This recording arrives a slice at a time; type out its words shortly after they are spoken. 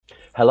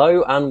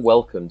Hello and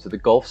welcome to the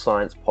Golf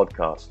Science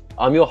Podcast.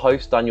 I'm your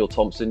host, Daniel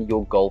Thompson,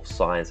 your golf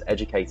science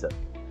educator.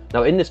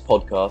 Now, in this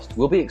podcast,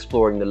 we'll be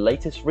exploring the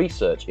latest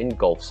research in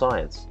golf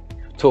science,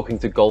 talking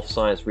to golf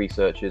science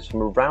researchers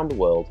from around the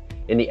world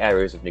in the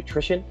areas of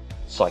nutrition,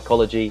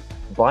 psychology,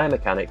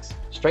 biomechanics,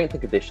 strength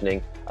and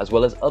conditioning, as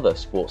well as other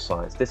sports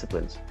science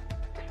disciplines.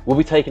 We'll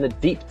be taking a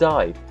deep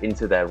dive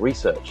into their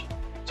research,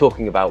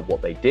 talking about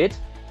what they did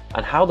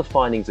and how the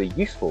findings are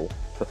useful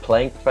for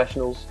playing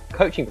professionals,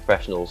 coaching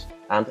professionals,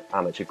 and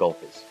amateur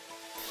golfers.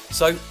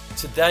 So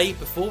today,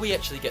 before we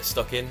actually get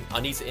stuck in,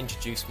 I need to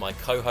introduce my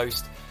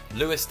co-host,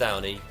 Lewis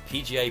Downey,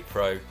 PGA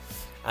Pro,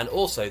 and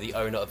also the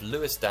owner of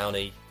Lewis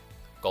Downey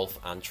Golf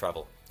and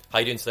Travel. How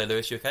are you doing today,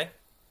 Lewis? You okay?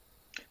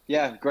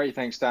 Yeah, great.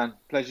 Thanks, Dan.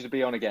 Pleasure to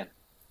be on again.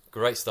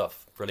 Great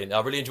stuff. Brilliant.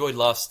 I really enjoyed the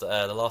last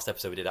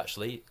episode we did,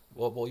 actually.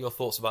 What were your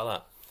thoughts about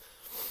that?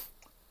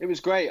 It was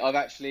great. I've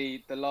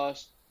actually, the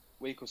last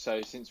week or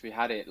so since we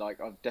had it,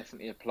 I've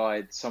definitely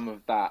applied some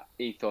of that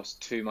ethos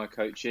to my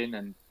coaching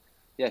and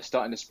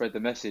starting to spread the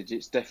message.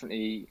 It's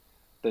definitely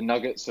the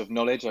nuggets of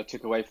knowledge I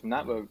took away from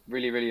that were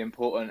really, really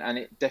important, and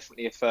it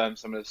definitely affirmed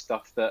some of the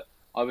stuff that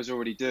I was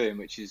already doing,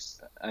 which is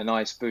a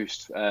nice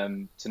boost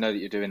to know that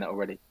you're doing that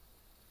already.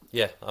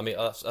 Yeah, I mean,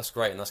 that's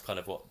great, and that's kind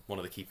of what one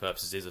of the key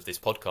purposes is of this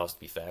podcast, to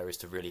be fair, is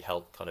to really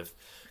help kind of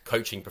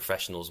coaching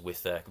professionals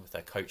with their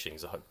coaching.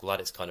 So I'm glad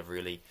it's kind of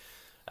really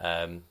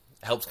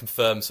helps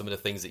confirm some of the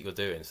things that you're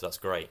doing, so that's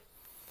great.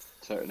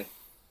 Totally.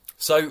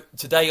 So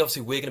today,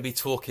 obviously, we're going to be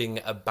talking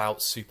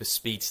about super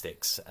speed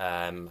sticks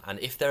and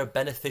if they're a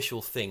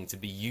beneficial thing to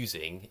be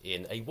using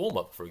in a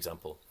warm-up, for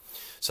example.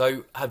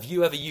 So have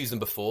you ever used them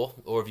before,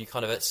 or have you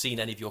kind of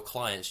seen any of your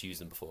clients use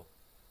them before?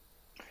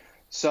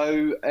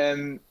 So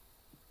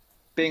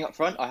being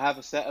upfront, I have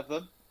a set of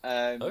them.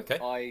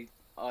 Okay.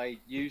 I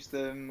use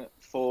them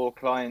for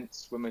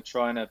clients when we're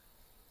trying to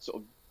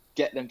sort of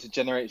get them to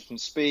generate some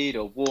speed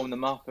or warm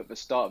them up at the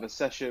start of a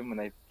session when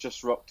they've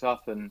just rocked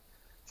up and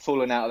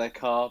fallen out of their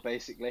car,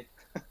 basically.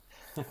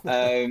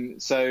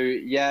 So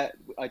yeah,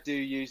 I do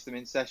use them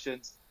in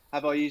sessions.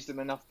 Have I used them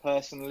enough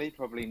personally?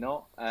 Probably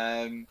not.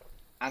 And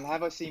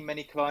have I seen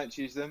many clients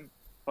use them?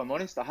 If I'm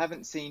honest, I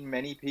haven't seen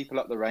many people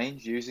up the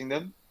range using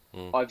them.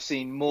 I've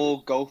seen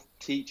more golf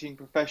teaching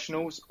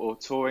professionals or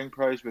touring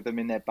pros with them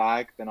in their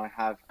bag than I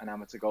have an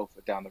amateur golfer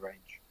down the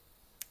range.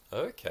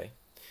 Okay.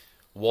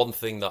 One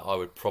thing that I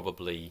would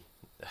probably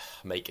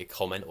make a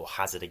comment or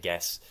hazard a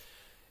guess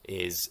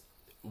is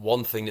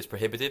one thing that's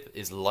prohibitive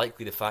is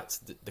likely the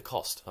fact that the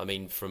cost. I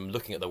mean, from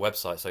looking at the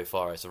website so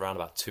far, it's around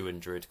about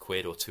 £200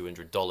 or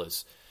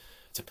 $200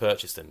 to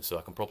purchase them. So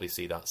I can probably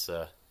see that's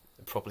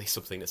probably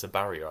something that's a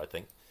barrier, I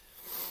think.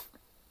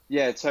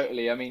 Yeah,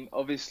 totally. I mean,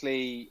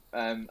 obviously,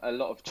 a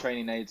lot of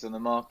training aids on the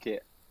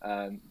market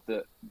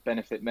that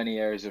benefit many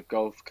areas of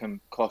golf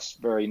can cost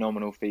very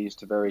nominal fees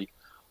to very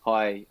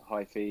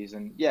high fees,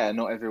 and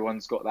not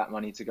everyone's got that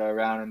money to go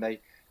around, and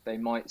they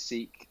might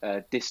seek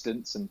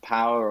distance and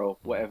power or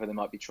whatever they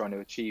might be trying to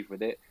achieve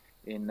with it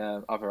in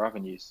other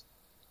avenues.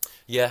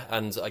 Yeah,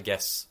 and I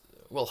guess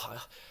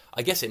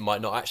it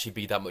might not actually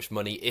be that much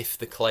money if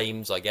the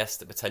claims, I guess,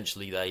 that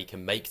potentially they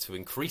can make to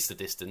increase the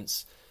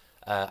distance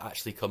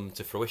actually come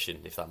to fruition,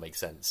 if that makes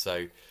sense.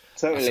 So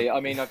totally.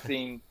 I mean, I've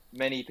seen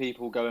many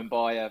people go and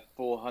buy a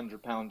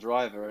 £400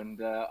 driver and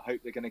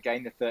hope they're going to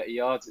gain the 30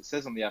 yards it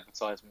says on the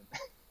advertisement.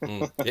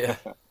 Yeah,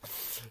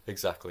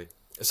 exactly.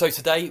 So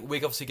today we're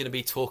obviously going to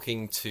be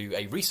talking to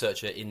a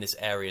researcher in this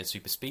area in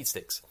super speed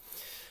sticks.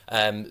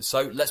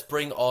 So let's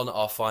bring on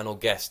our final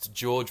guest,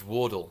 George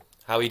Wardle.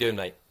 How are you doing,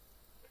 mate?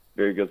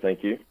 Very good,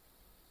 thank you.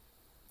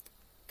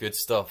 Good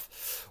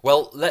stuff.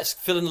 Well, let's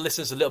fill in the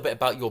listeners a little bit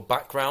about your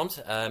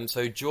background.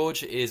 So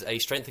George is a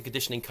strength and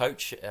conditioning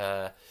coach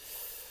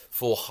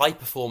for High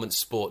Performance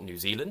Sport New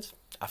Zealand,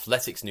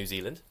 Athletics New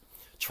Zealand,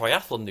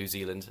 Triathlon New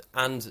Zealand,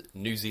 and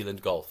New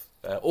Zealand Golf.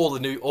 All the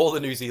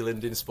New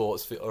Zealand in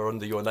sports are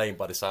under your name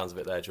by the sounds of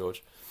it there,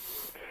 George.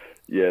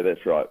 Yeah,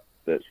 that's right.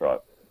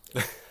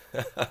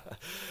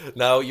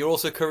 Now, you're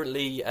also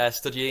currently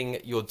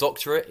studying your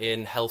doctorate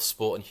in health,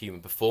 sport and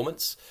human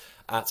performance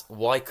at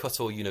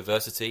Waikato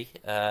University.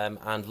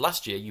 And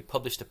last year you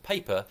published a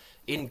paper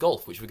in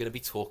golf, which we're going to be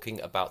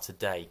talking about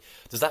today.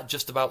 Does that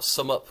just about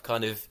sum up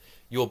kind of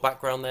your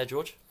background there,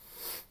 George?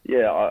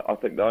 Yeah, I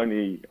think the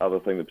only other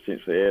thing to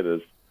potentially add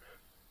is,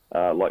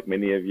 like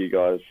many of you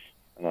guys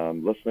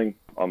listening,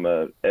 I'm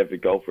an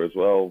avid golfer as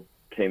well,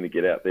 keen to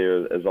get out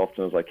there as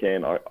often as I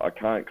can. I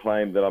can't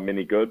claim that I'm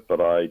any good,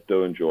 but I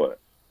do enjoy it.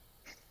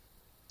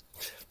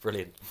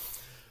 Brilliant.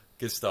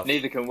 Good stuff.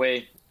 Neither can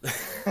we.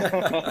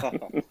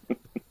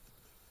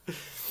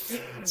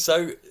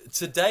 So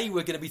today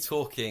we're going to be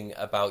talking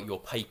about your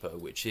paper,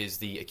 which is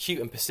the acute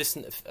and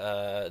persistence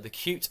of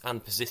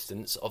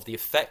the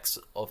effects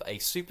of a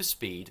super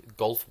speed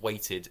golf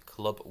weighted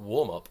club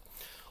warm up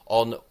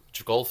on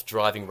golf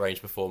driving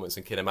range performance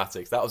and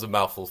kinematics. That was a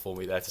mouthful for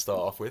me there to start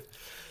off with.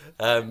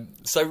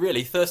 So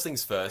really, first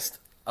things first,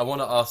 I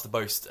want to ask the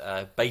most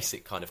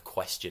basic kind of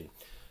question.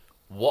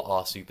 What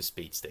are super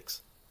speed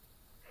sticks?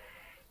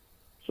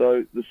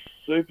 So the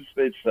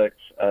SuperSpeed sticks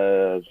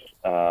is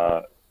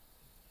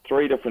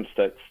different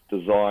sticks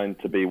designed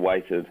to be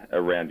weighted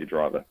around your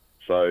driver.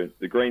 So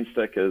the green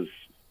stick is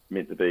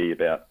meant to be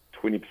about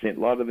 20%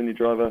 lighter than your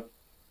driver.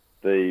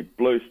 The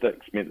blue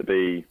stick's meant to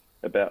be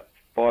about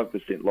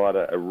 5%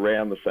 lighter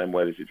around the same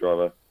weight as your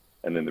driver.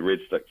 And then the red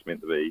stick's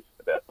meant to be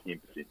about 10%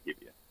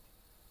 heavier.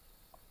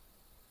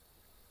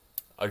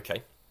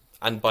 Okay.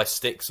 And by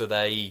sticks,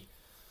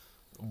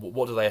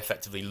 what do they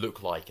effectively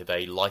look like? Are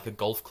they like a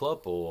golf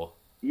club, or?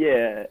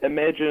 Yeah,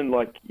 imagine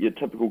like your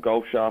typical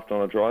golf shaft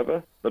on a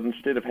driver, but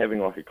instead of having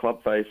like a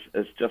club face,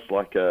 it's just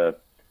like a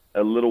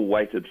little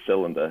weighted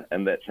cylinder,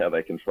 and that's how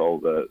they control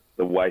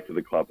the weight of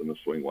the club and the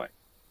swing weight.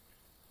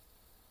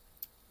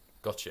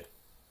 Gotcha.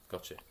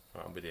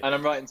 Right, I'm with you. And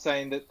I'm right in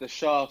saying that the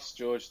shafts,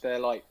 George, they're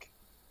like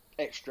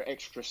extra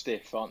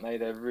stiff, aren't they?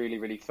 They're really,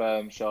 really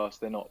firm shafts.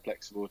 They're not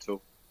flexible at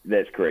all.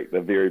 That's correct.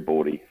 They're very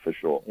boardy, for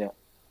sure. Yeah.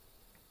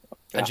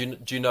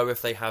 And do you know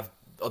if they have?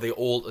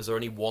 Is there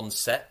only one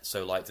set?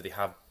 So like, do they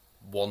have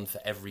one for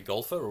every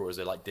golfer, or is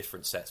there like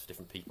different sets for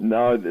different people?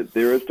 No,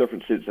 there is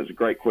different sets. That's a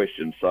great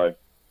question. So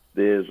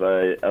there's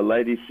a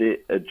lady set,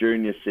 a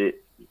junior set,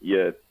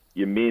 your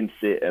men's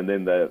set, and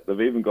then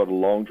they've even got a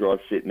long drive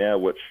set now,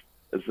 which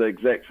is the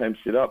exact same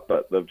setup,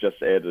 but they've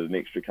just added an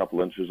extra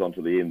couple inches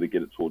onto the end to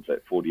get it towards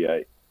that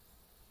 48.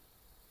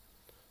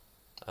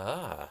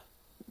 Ah.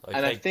 Okay.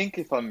 And I think,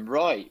 if I'm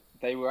right,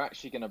 they were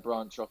actually going to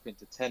branch off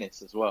into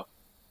tennis as well.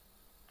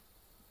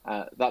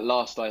 That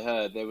last I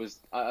heard, there was,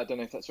 I don't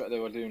know if that's right, they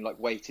were doing like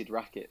weighted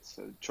rackets,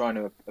 so trying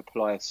to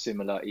apply a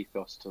similar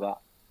ethos to that.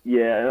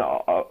 Yeah,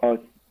 I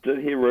did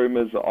hear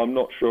rumours, I'm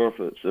not sure if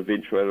it's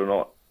eventuated or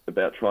not,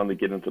 about trying to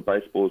get into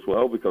baseball as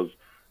well, because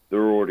they're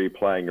already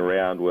playing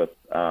around with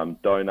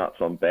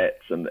donuts on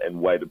bats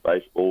and weighted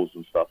baseballs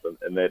and stuff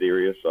in that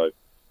area, so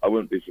I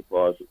wouldn't be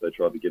surprised if they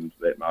tried to get into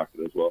that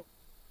market as well.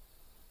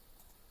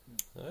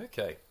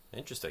 Okay,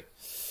 interesting.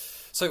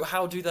 So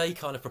how do they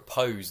kind of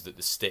propose that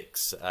the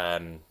sticks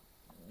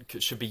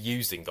should be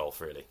used in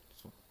golf, really?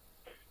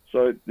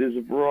 So there's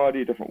a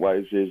variety of different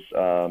ways. There's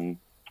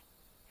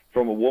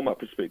from a warm-up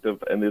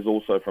perspective, and there's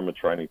also from a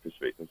training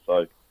perspective.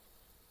 So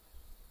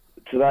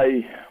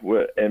today,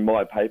 and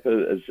my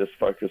paper is just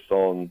focused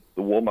on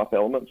the warm-up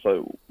element,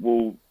 so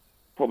we'll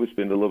probably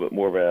spend a little bit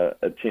more of our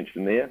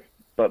attention there.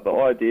 But the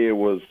idea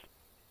was,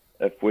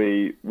 if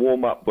we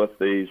warm up with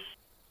these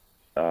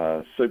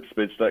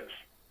SuperSpeed sticks,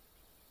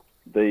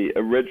 the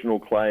original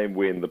claim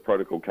when the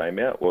protocol came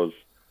out was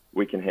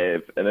we can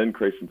have an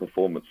increase in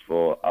performance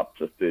for up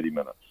to 30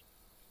 minutes.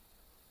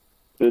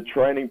 The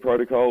training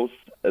protocols,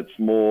 it's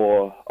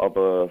more of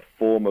a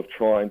form of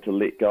trying to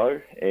let go,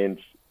 and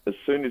as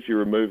soon as you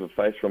remove a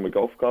face from a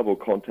golf club or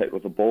contact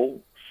with a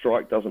ball,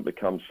 strike doesn't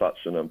become such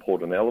an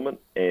important element,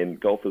 and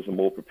golfers are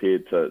more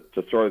prepared to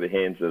throw their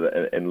hands at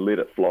it and let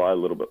it fly a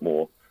little bit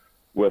more,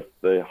 with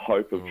the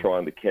hope of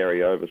trying to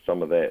carry over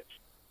some of that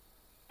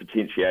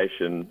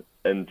potentiation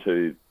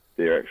into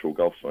their actual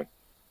golf swing.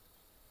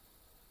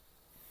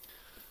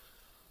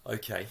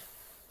 Okay,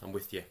 I'm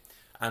with you.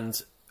 And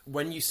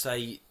when you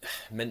say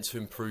meant to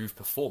improve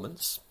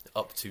performance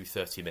up to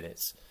 30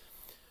 minutes,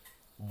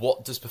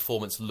 what does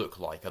performance look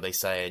like? Are they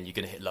saying you're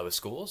going to hit lower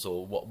scores,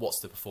 or what's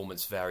the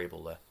performance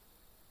variable there?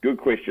 Good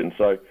question.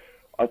 So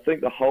I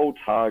think the whole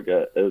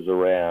target is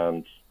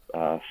around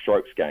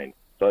strokes gained.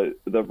 So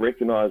they've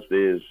recognised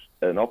there's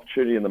an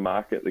opportunity in the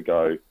market to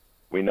go,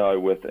 we know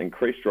with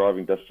increased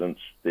driving distance,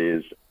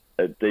 there's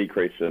a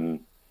decrease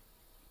in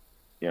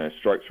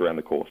strokes around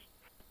the course.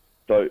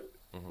 So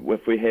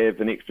if we have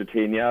an extra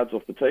 10 yards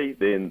off the tee,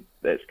 then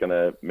that's going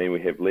to mean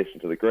we have less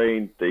into the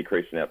green,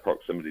 decreasing our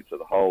proximity to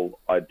the hole,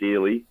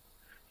 ideally,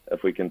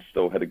 if we can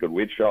still hit a good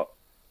wedge shot,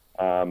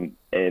 and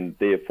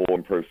therefore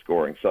improve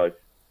scoring. So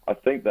I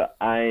think the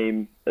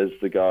aim is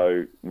to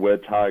go, we're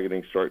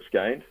targeting strokes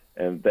gained,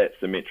 and that's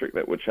the metric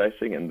that we're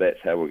chasing, and that's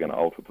how we're going to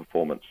alter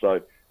performance.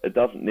 So it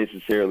doesn't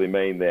necessarily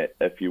mean that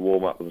if you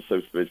warm up with a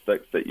SuperSpeed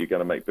sticks that you're going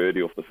to make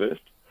birdie off the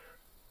first.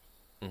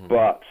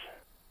 But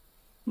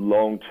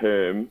long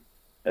term,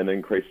 an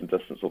increase in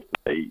distance off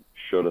the tee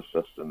should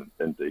assist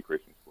in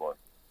decreasing scoring.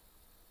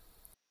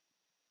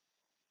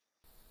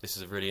 This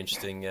is a really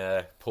interesting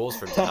pause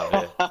for him to have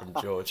here from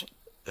George.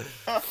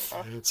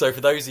 So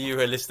for those of you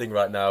who are listening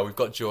right now, we've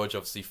got George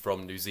obviously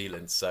from New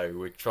Zealand, so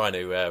we're trying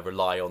to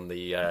rely on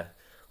the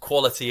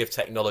quality of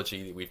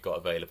technology that we've got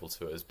available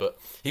to us. But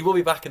he will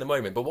be back in a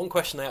moment. But one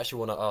question I actually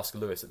want to ask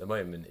Lewis at the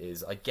moment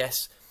is, I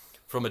guess,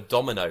 from a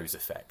dominoes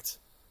effect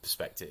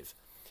perspective.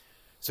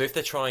 So if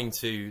they're saying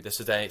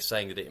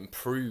that it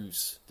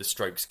improves the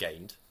strokes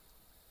gained,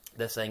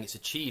 they're saying it's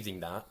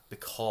achieving that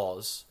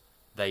because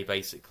they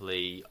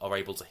basically are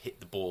able to hit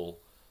the ball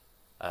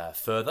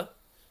further.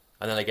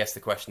 And then I guess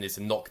the question is,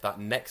 to knock that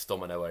next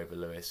domino over,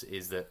 Lewis,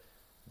 is that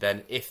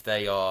then if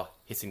they are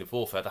hitting the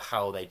ball further,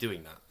 how are they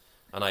doing that?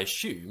 And I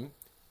assume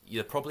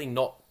they're probably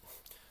not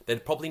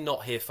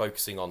here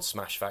focusing on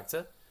smash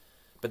factor,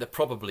 but they're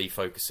probably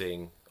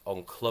focusing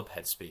on club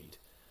head speed.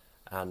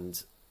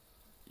 And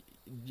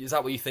is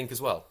that what you think as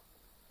well?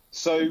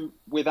 So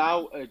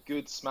without a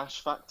good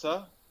smash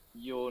factor,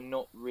 you're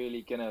not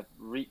really going to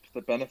reap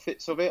the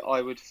benefits of it,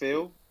 I would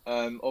feel.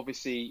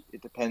 Obviously,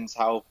 it depends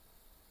how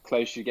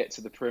close you get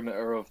to the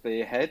perimeter of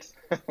the head,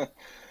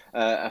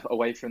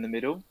 away from the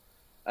middle.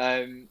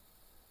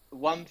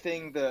 One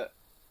thing that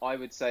I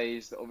would say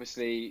is that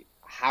obviously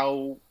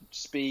how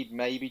speed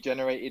may be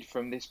generated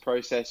from this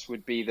process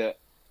would be that,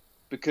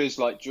 because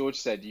like George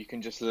said, you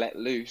can just let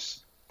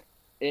loose.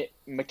 It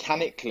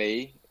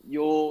mechanically,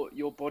 your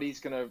body's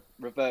going to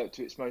revert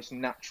to its most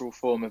natural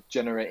form of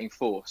generating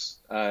force.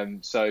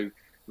 So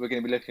we're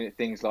going to be looking at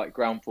things like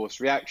ground force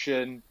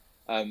reaction,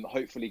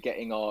 hopefully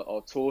getting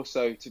our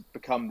torso to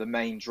become the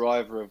main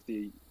driver of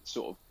the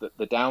sort of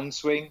the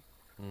downswing,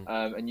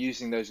 and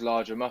using those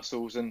larger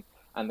muscles, and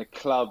the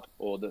club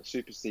or the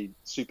super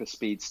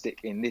speed stick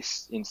in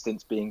this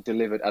instance being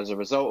delivered as a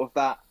result of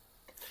that.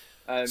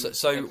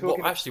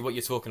 What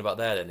you're talking about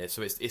there then is,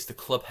 so it's the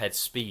club head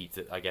speed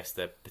that I guess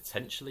they're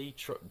potentially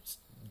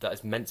that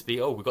is meant to be.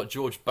 Oh, we've got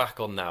George back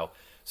on now.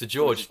 So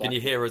George, can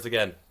you hear us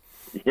again?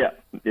 Yeah,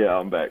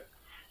 I'm back.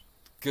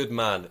 Good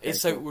man.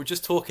 So we're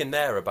just talking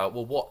there about,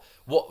 well,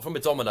 what from a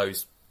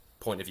dominoes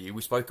point of view,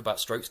 we spoke about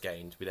strokes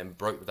gained. We then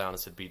broke it down and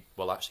said,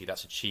 well, actually,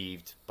 that's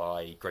achieved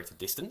by greater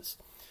distance.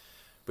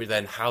 But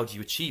then how do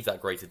you achieve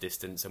that greater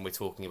distance? And we're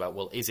talking about,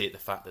 well, is it the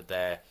fact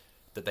that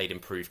they'd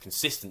improve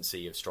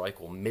consistency of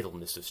strike or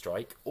middleness of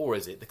strike, or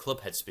is it the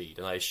club head speed?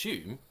 And I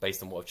assume,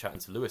 based on what I've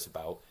chatted to Lewis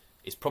about,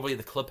 it's probably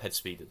the club head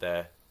speed that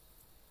they're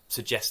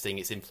suggesting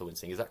it's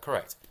influencing. Is that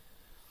correct?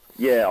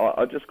 Yeah,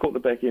 I just caught the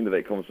back end of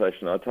that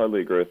conversation. I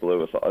totally agree with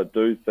Lewis. I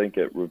do think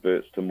it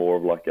reverts to more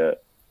of like a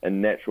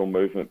natural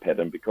movement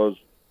pattern, because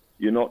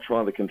you're not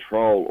trying to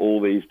control all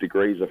these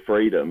degrees of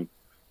freedom,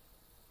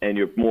 and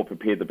you're more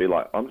prepared to be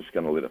like, I'm just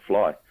going to let it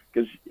fly.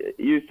 Because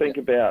you think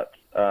about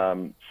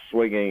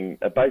swinging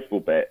a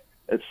baseball bat,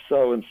 it's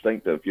so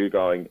instinctive. You're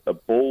going, a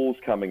ball's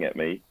coming at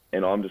me,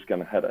 and I'm just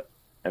going to hit it.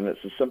 And it's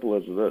as simple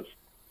as it is.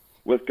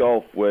 With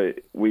golf,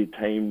 we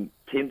tend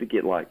to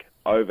get like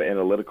over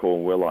analytical,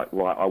 and we're like,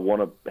 right, I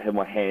want to have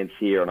my hands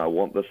here, and I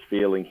want this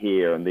feeling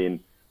here, and then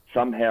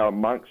somehow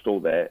amongst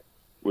all that,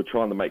 we're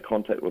trying to make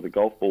contact with the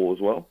golf ball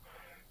as well.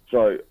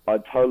 So I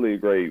totally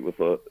agree with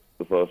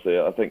Lewis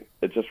there. I think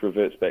it just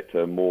reverts back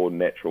to a more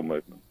natural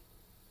movement.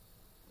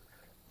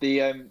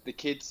 The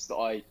kids that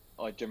I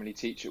generally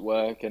teach at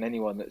work, and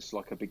anyone that's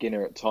like a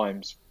beginner at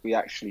times, we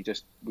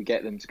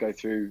get them to go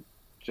through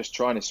just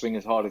trying to swing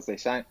as hard as they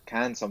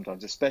can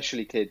sometimes,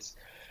 especially kids.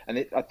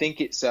 And I think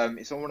it's on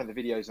one of the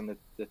videos on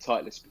the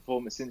Titleist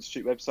Performance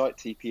Institute website,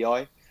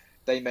 TPI.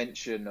 They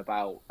mention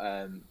about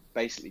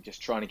basically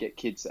just trying to get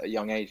kids at a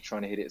young age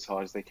trying to hit it as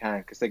hard as they can,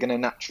 because they're going to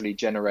naturally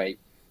generate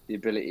the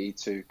ability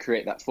to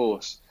create that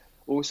force.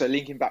 Also,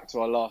 linking back to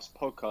our last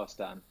podcast,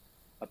 Dan,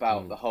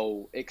 about the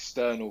whole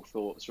external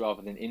thoughts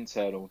rather than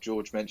internal.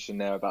 George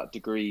mentioned there about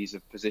degrees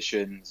of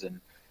positions,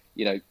 and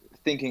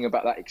thinking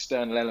about that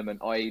external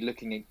element, i.e.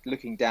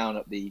 looking down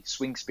at the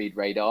swing speed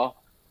radar,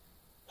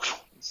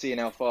 seeing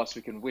how fast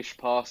we can wish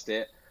past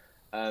it,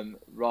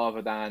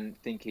 rather than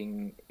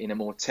thinking in a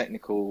more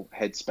technical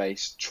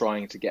headspace,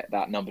 trying to get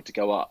that number to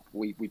go up.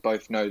 We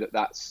both know that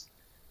that's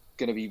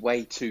going to be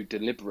way too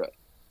deliberate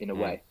in a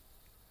way.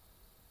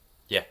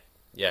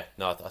 Yeah.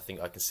 No, I think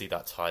I can see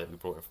that tie that we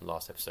brought in from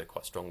last episode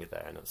quite strongly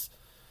there, and it's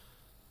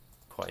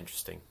quite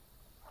interesting.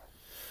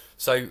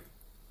 So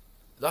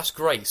that's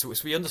great. So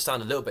we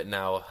understand a little bit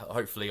now.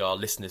 Hopefully our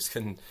listeners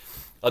can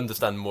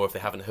understand more if they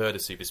haven't heard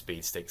of super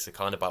speed sticks, so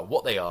kind of about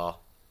what they are,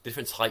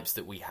 different types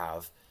that we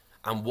have,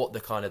 and what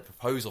the kind of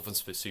proposal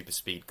for super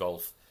speed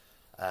golf,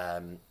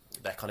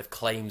 their kind of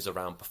claims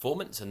around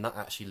performance, and that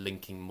actually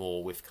linking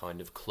more with kind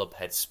of club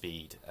head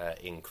speed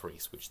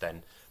increase, which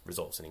then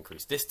results in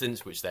increased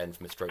distance, which then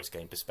from a strokes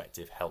gain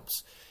perspective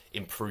helps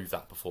improve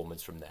that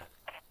performance from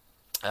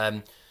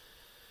there.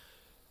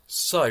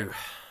 So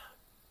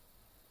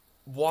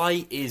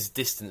why is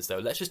distance, though?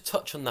 Let's just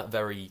touch on that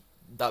very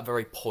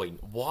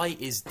point. Why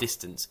is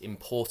distance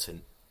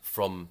important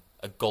from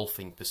a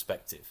golfing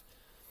perspective?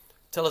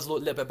 Tell us a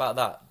little bit about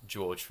that,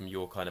 George, from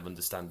your kind of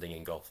understanding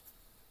in golf.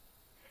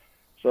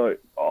 So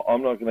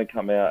I'm not going to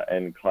come out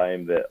and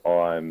claim that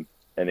I'm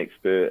an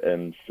expert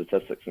in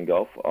statistics in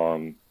golf.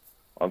 I'm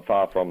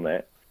far from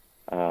that.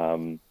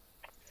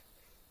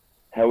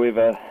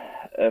 However,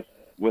 if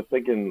we're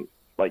thinking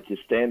like your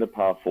standard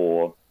par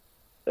 4,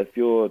 if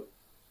you're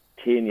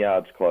 10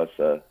 yards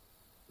closer,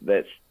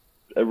 that's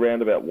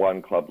around about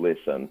one club less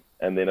in.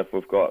 And then if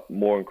we've got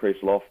more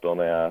increased loft on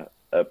our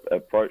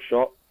approach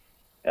shot,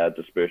 our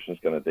dispersion is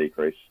going to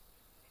decrease.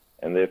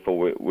 And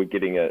therefore we're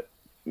getting it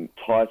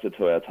tighter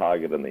to our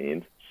target in the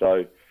end.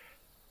 So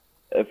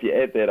if you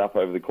add that up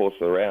over the course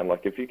of the round,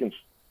 like if you can,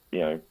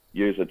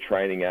 use a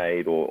training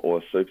aid or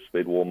a super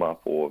speed warm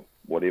up or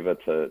whatever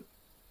to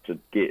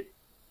get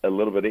a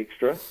little bit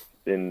extra,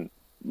 then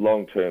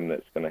long term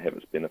that's going to have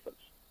its benefits.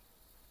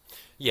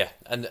 Yeah,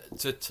 and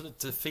to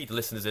feed the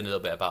listeners in a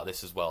little bit about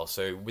this as well.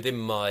 So within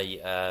my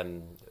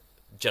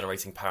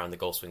Generating Power in the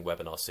Golf Swing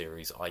webinar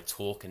series, I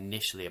talk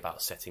initially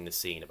about setting the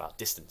scene, about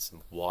distance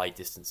and why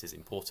distance is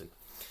important.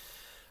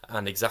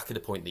 And exactly the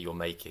point that you're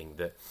making,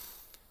 that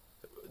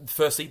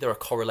firstly, there are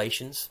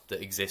correlations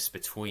that exist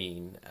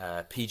between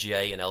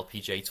PGA and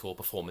LPGA Tour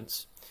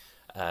performance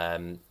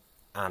and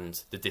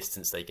the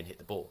distance they can hit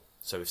the ball.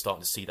 So we're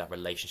starting to see that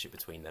relationship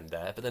between them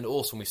there. But then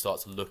also when we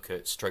start to look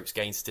at strokes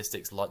gain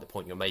statistics, like the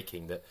point you're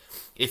making, that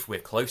if we're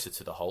closer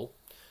to the hole,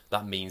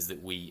 that means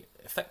that we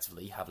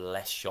effectively have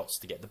less shots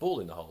to get the ball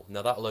in the hole.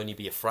 Now, that'll only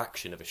be a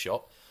fraction of a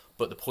shot,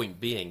 but the point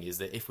being is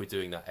that if we're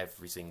doing that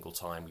every single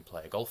time we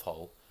play a golf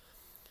hole,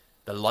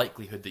 the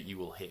likelihood that you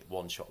will hit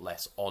one shot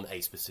less on a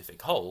specific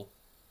hole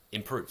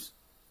improves.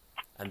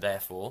 And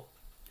therefore,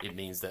 it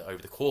means that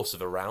over the course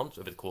of a round,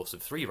 over the course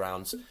of 3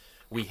 rounds,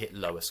 we hit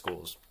lower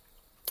scores.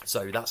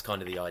 So that's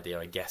kind of the idea,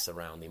 I guess,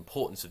 around the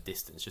importance of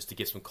distance, just to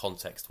give some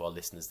context to our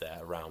listeners there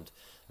around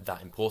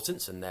that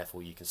importance, and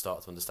therefore you can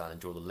start to understand and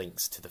draw the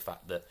links to the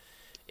fact that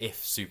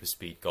if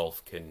SuperSpeed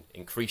Golf can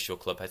increase your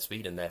club head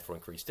speed and therefore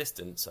increase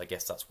distance, I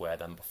guess that's where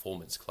then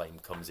performance claim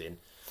comes in,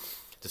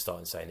 to start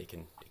and saying it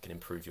can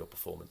improve your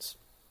performance.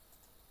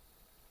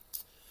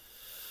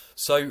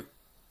 So,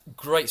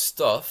 great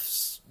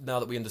stuff. Now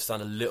that we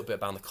understand a little bit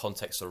about the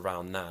context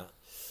around that,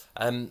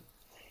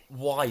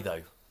 why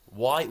though?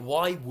 Why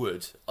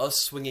would us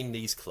swinging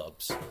these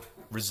clubs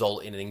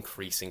result in an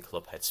increase in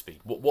club head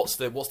speed? What's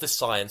the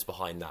science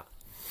behind that?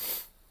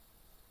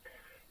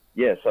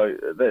 Yeah, so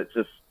that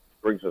just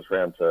brings us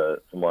around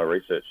to my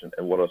research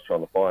and what I was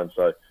trying to find.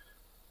 So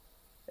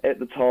at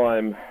the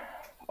time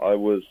I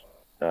was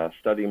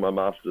studying my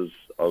master's,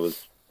 I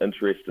was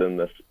interested in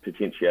this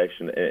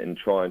potentiation and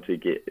trying to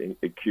get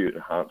acute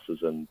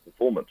enhancers in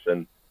performance.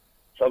 And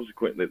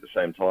subsequently at the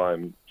same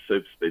time,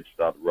 SuperSpeed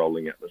started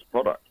rolling out this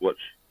product, which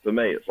for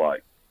me, it's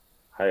like,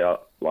 hey,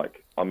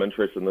 I'm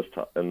interested in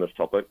this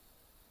topic.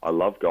 I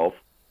love golf.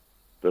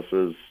 This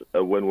is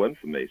a win-win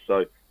for me.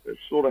 So it's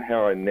sort of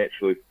how I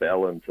naturally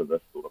fell into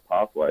this sort of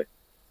pathway.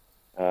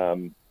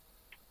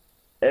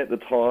 At the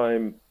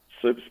time,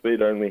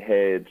 SuperSpeed only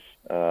had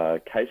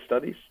case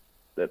studies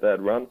that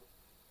they'd run,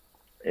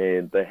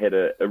 and they had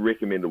a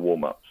recommended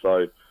warm-up.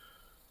 So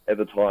at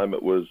the time,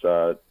 it was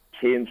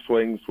 10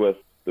 swings with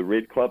the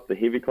red club, the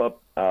heavy club,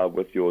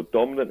 with your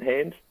dominant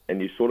hand, and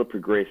you sort of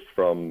progressed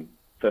from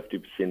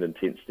 50%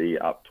 intensity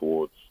up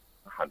towards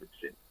 100%.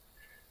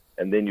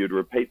 And then you'd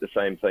repeat the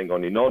same thing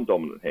on your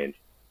non-dominant hand.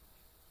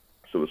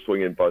 So we're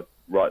swinging both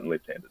right and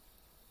left-handed.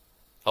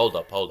 Hold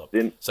up.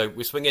 Then, so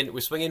we're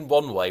swinging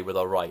one way with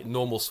our right,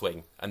 normal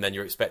swing, and then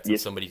you're expecting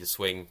somebody to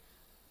swing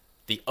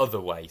the other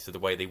way, so the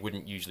way they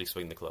wouldn't usually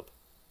swing the club.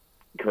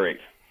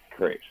 Correct.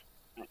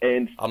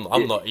 And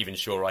I'm not even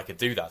sure I could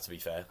do that, to be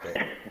fair.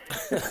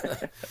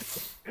 But...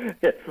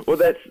 yeah, well,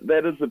 that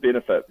is the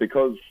benefit,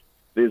 because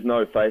there's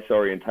no face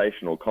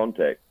orientation or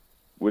contact.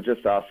 We're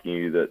just asking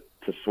you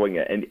to swing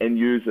it and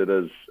use it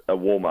as a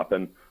warm up.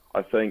 And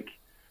I think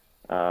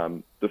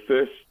the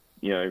first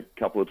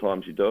couple of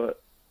times you do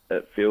it,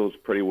 it feels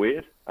pretty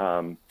weird.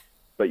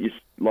 But you,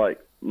 like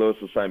Lewis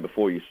was saying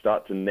before, you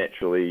start to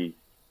naturally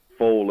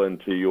fall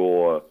into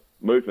your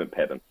movement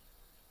pattern.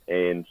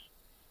 And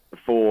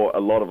for a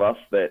lot of us,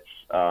 that's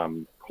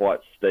quite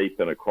steep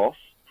and across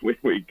when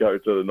we go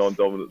to the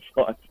non-dominant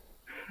side.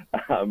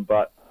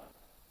 But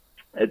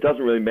it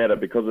doesn't really matter,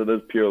 because it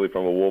is purely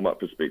from a warm-up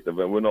perspective,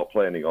 and we're not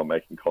planning on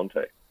making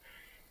contact.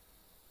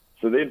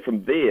 So then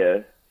from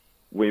there,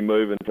 we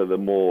move into the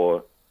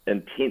more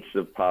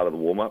intensive part of the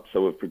warm-up.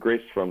 So we've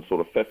progressed from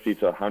sort of 50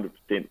 to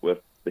 100% with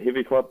the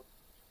heavy club,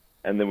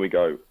 and then we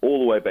go all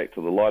the way back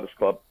to the lightest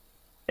club,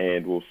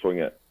 and we'll swing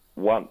it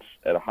once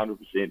at 100%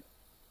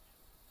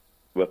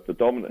 with the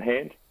dominant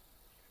hand.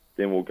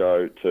 Then we'll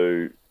go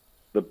to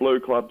the blue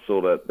club,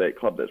 sort of that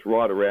club that's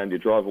right around your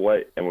driver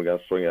weight, and we're going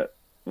to swing it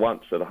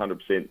once at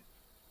 100%,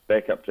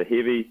 back up to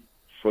heavy,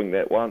 swing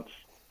that once,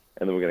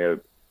 and then we're going to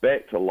go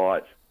back to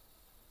light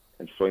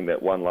and swing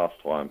that one last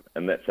time,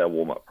 and that's our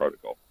warm-up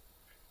protocol.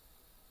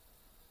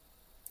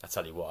 I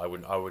tell you what, I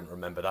wouldn't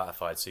remember that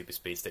if I had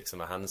SuperSpeed sticks in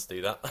my hands to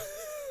do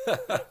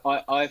that.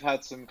 I've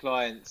had some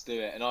clients do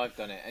it, and I've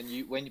done it,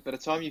 and by the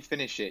time you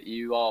finish it,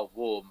 you are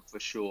warm for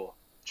sure.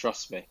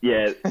 Trust me.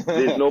 Yeah,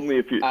 there's normally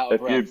a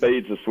few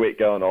beads of sweat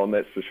going on,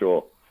 that's for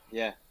sure.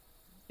 Yeah,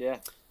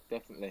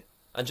 definitely.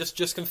 And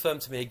just confirm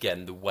to me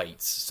again the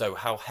weights. So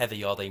how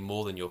heavy are they,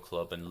 more than your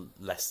club and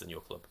less than your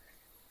club?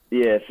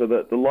 Yeah, so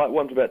the light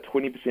one's about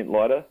 20%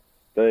 lighter.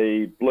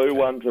 The blue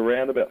one's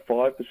around about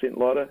 5%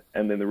 lighter,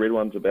 and then the red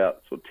one's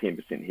about sort of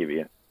 10%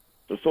 heavier.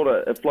 So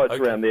it floats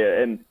around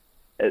there, and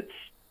it's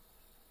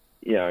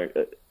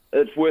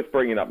it's worth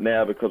bringing up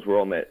now because we're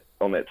on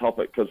that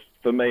topic. Because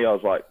for me, I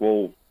was like,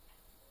 well,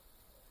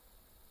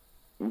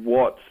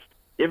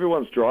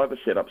 everyone's driver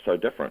setup's so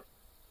different.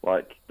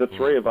 Like, the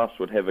three of us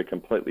would have a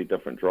completely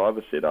different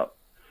driver setup.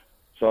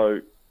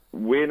 So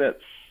when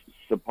it's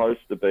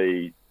supposed to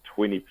be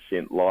 20%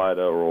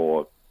 lighter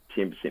or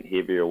 10%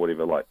 heavier or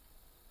whatever, like,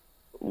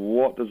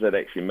 what does that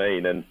actually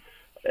mean? And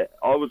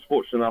I was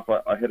fortunate enough,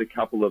 I had a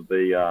couple of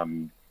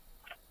the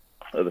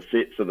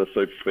sets of the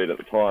SuperSpeed at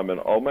the time, and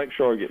I'll make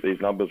sure I get these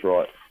numbers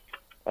right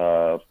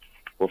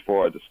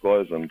before I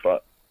disclose them.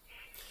 But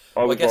I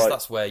I guess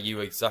that's where you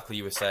were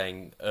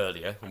saying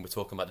earlier when we're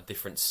talking about the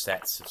different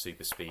sets of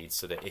super speed,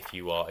 so that if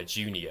you are a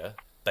junior,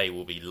 they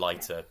will be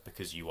lighter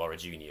because you are a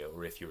junior,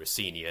 or if you're a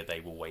senior, they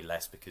will weigh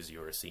less because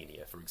you're a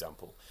senior, for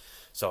example.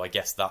 So I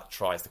guess that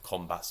tries to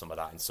combat some of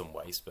that in some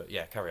ways, but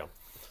yeah, carry on.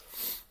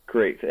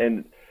 Correct.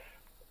 And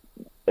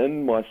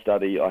in my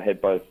study, I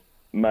had both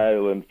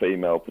male and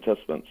female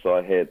participants. So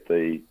I had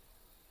the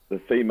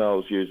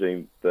females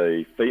using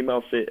the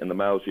female set and the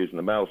males using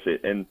the male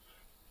set. And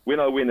when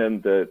I went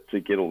in to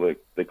get all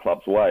the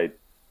clubs weighed,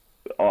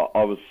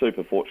 I was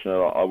super fortunate.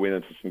 I went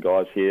into some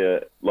guys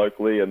here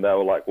locally, and they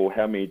were like, well,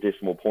 how many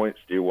decimal points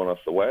do you want us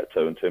to weigh it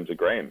to in terms of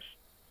grams?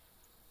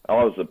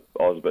 I was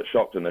a bit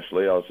shocked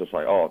initially. I was just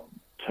like,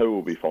 2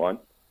 will be fine.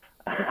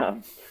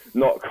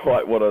 Not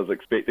quite what I was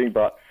expecting,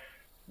 but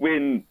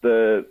when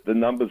the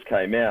numbers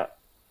came out,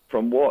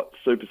 from what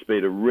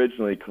SuperSpeed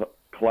originally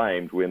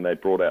claimed when they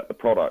brought out the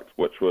product,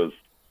 which was,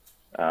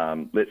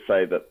 let's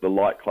say that the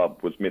light club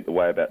was meant to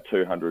weigh about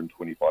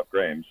 225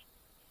 grams,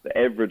 the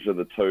average of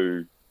the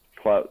two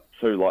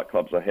light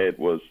clubs I had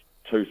was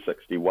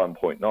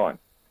 261.9.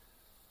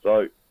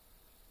 So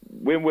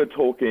when we're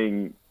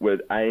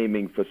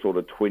aiming for sort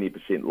of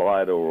 20%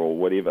 lighter or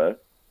whatever,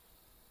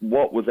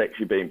 what was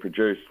actually being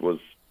produced was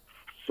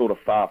sort of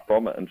far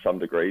from it in some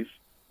degrees.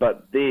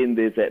 But then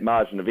there's that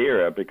margin of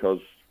error, because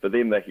for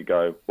them they could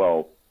go,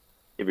 well,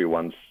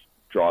 everyone's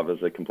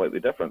drivers are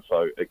completely different,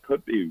 so it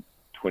could be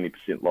 20%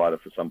 lighter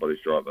for somebody's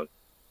driver.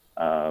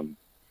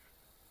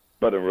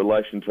 But in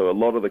relation to a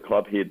lot of the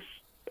club heads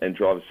and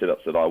driver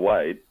setups that I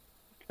weighed,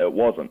 it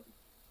wasn't.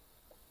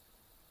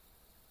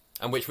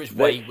 And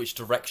which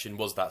direction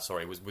was that?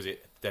 Sorry, was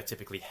it they're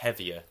typically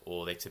heavier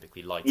or they're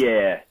typically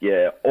lighter?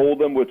 Yeah. All of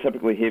them were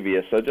typically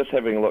heavier. So just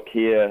having a look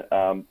here,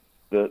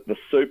 the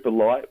super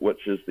light,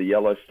 which is the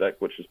yellow stick,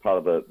 which is part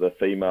of the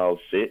female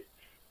set,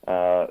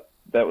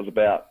 that was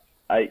about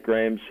 8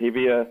 grams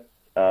heavier.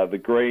 The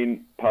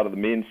green part of the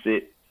men's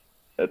set,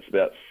 it's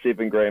about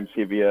 7 grams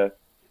heavier.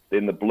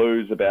 Then the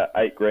blue's about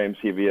 8 grams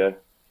heavier,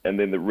 and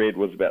then the red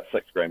was about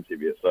 6 grams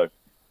heavier. So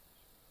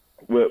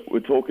we're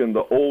talking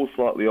all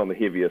slightly on the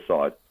heavier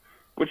side,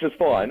 which is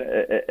fine.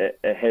 It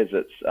has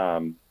its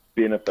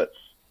benefits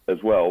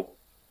as well.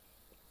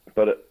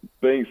 But it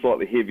being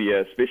slightly heavier,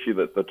 especially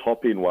the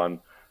top end one,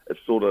 it's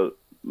sort of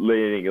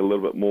leaning a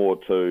little bit more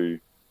to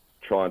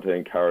trying to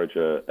encourage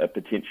a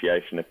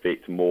potentiation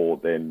effect more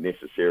than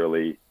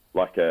necessarily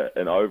like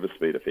an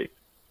overspeed effect.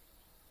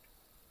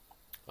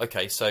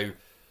 Okay, so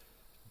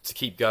to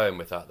keep going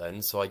with that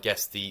then, so I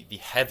guess the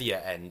heavier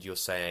end you're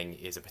saying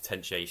is a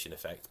potentiation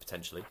effect,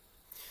 potentially.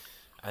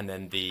 And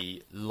then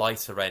the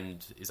lighter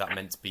end, is that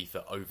meant to be for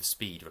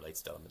overspeed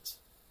related elements?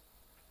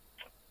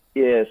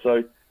 Yeah,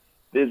 so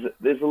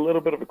there's a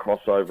little bit of a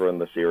crossover in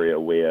this area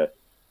where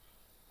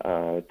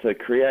to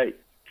create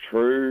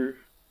true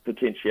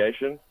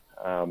potentiation,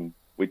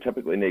 we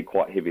typically need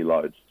quite heavy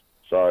loads.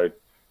 So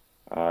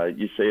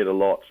you see it a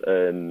lot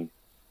in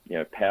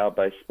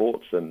power-based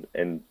sports,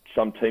 and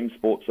some team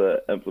sports are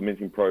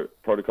implementing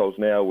protocols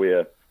now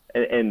where,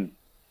 and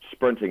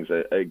sprinting's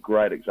a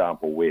great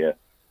example where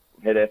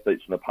we've had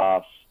athletes in the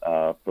past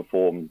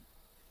perform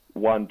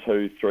 1,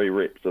 2, 3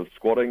 reps of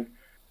squatting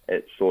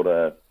at sort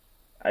of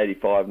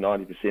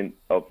 85-90%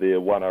 of their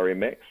 1RM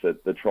max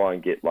to try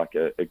and get like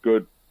a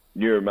good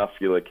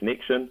neuromuscular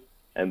connection,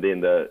 and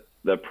then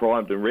they're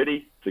primed and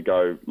ready to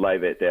go lay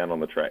that down on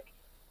the track.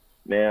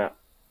 Now,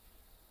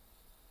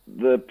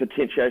 the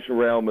potentiation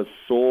realm is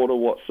sort of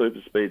what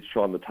SuperSpeed's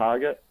trying to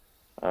target.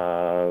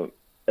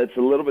 It's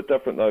a little bit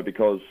different though,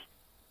 because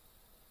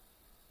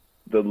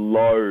the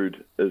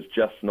load is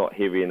just not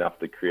heavy enough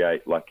to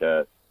create like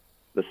the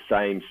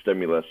same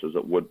stimulus as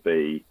it would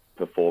be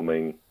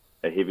performing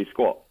a heavy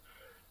squat.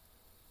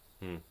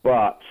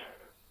 But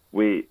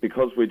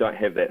because we don't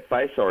have that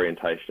face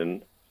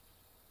orientation,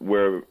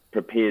 we're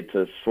prepared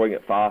to swing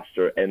it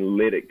faster and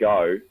let it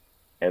go,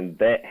 and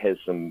that has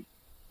some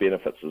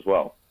benefits as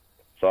well.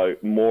 So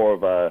more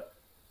of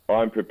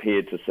I'm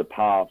prepared to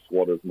surpass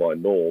what is my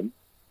norm.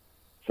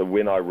 So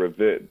when I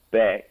revert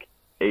back,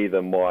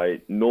 either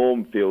my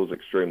norm feels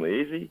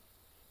extremely easy,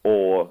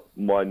 or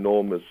my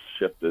norm is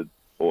shifted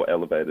or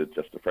elevated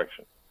just a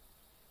fraction.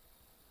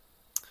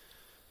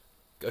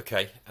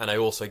 Okay, and I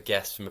also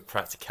guess from a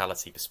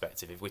practicality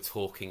perspective, if we're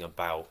talking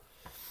about,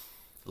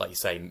 like you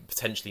say,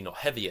 potentially not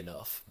heavy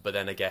enough, but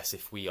then I guess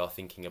if we are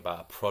thinking about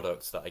a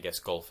product that I guess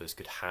golfers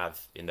could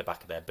have in the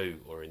back of their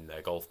boot or in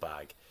their golf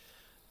bag,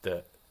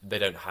 that they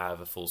don't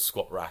have a full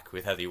squat rack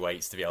with heavy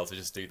weights to be able to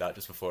just do that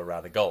just before a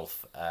round of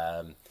golf.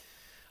 And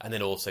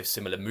then also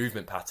similar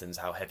movement patterns,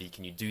 how heavy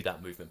can you do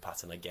that movement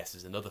pattern, I guess,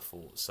 is another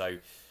thought. So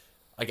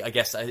I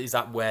guess, is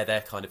that where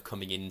they're kind of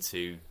coming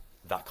into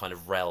that kind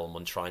of realm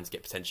on trying to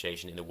get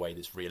potentiation in a way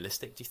that's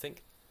realistic, do you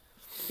think?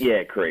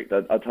 Yeah, correct.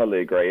 I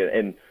totally agree.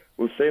 And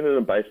we've seen it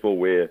in baseball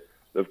where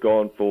they've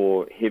gone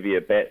for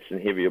heavier bats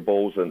and heavier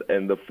balls,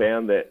 and they've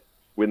found that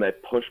when they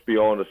push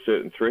beyond a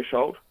certain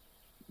threshold,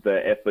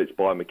 the athlete's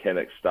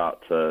biomechanics start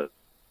to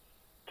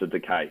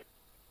decay.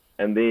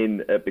 And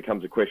then it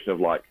becomes a question of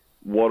like,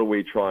 what are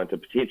we trying to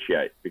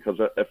potentiate? Because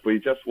if we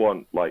just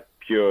want like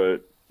pure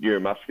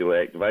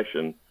neuromuscular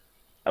activation,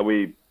 are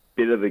we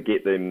better to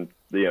get them,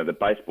 the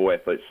baseball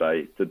athletes,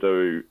 say, to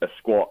do a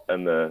squat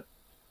in the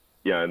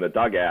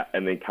dugout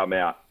and then come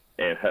out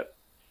and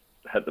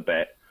hit the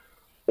bat?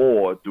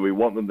 Or do we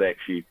want them to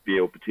actually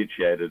feel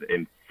potentiated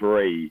and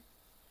free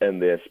in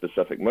their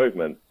specific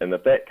movement? And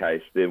if that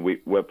case, then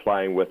we're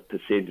playing with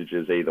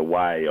percentages either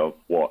way of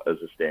what is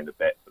a standard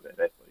bat for that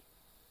athlete.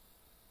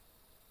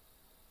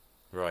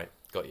 Right,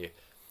 got you.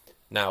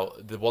 Now,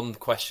 the one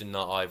question that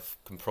I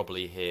can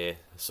probably hear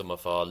some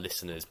of our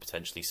listeners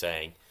potentially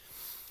saying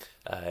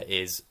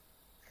is,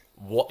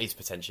 what is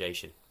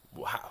potentiation?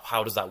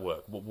 How does that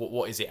work?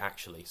 What is it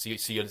actually? So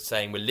you're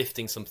saying we're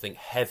lifting something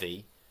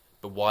heavy,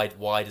 but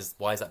why is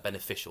that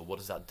beneficial? What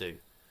does that do?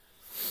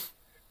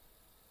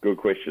 Good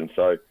question.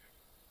 So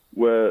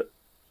we're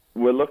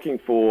looking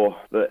for,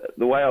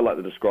 the way I like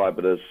to describe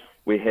it is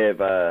we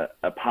have a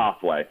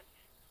pathway,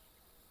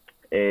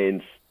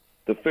 and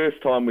the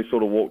first time we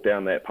sort of walk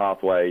down that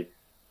pathway,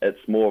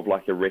 it's more of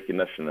like a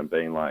recognition and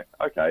being like,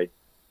 okay,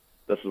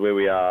 this is where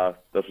we are,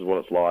 this is what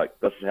it's like,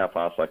 this is how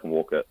fast I can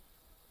walk it.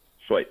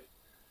 Sweet.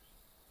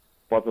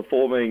 By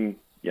performing,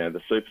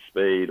 the super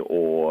speed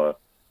or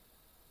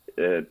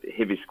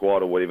heavy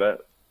squat or whatever,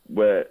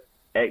 we're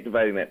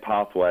activating that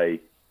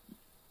pathway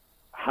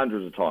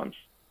hundreds of times.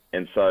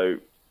 And so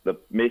the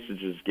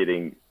message is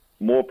getting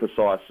more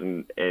precise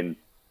and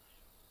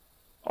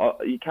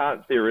you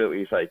can't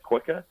theoretically say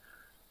quicker,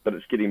 but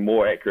it's getting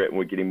more accurate, and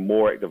we're getting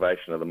more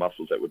activation of the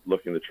muscles that we're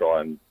looking to try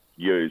and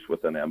use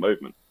within our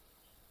movement.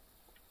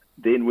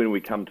 Then when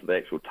we come to the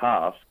actual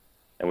task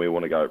and we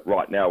want to go,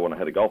 right now I want to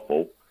hit a golf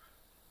ball,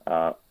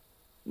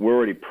 we're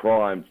already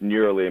primed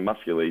neurally and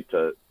muscularly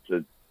to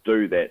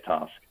do that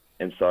task.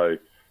 And so,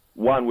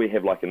 one, we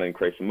have like an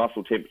increase in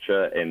muscle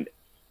temperature and,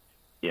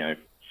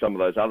 some of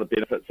those other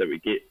benefits that we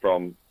get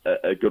from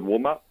a good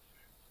warm-up.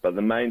 But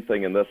the main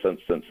thing in this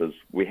instance is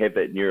we have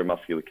that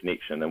neuromuscular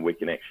connection, and we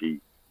can actually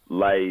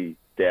lay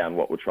down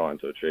what we're trying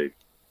to achieve.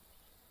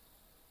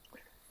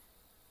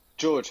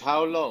 George,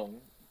 how long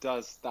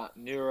does that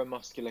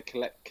neuromuscular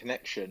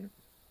connection,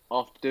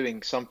 after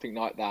doing something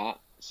like that,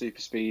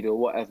 super speed or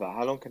whatever,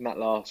 how long can that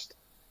last?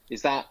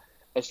 Is that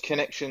a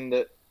connection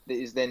that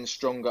is then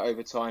stronger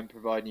over time,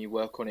 providing you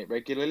work on it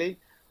regularly?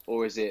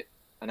 Or is it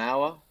an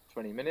hour,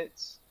 20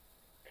 minutes?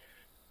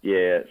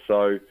 Yeah,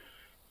 so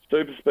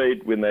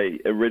SuperSpeed, when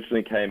they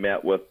originally came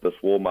out with this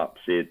warm-up,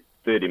 said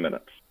 30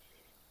 minutes.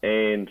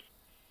 And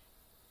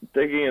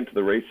digging into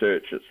the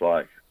research, it's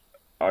like,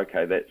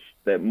 okay,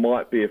 that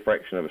might be a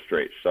fraction of a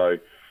stretch. So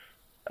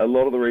a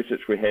lot of the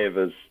research we have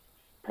is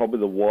probably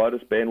the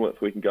widest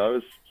bandwidth we can go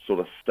is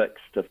sort of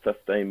 6 to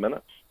 15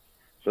 minutes.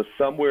 So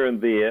somewhere in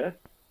there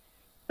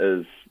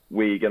is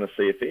where you're going to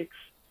see effects.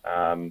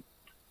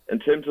 In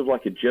terms of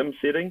like a gym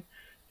setting,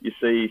 you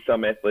see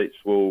some athletes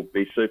will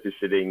be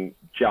supersetting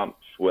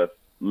jumps with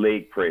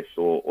leg press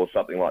or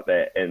something like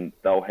that, and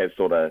they'll have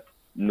sort of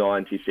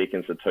 90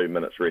 seconds to 2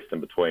 minutes rest in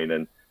between.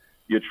 And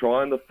you're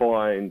trying to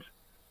find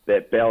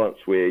that balance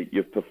where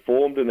you've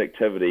performed an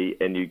activity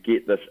and you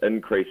get this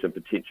increase in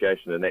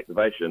potentiation and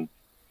activation,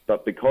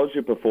 but because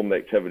you performed the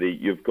activity,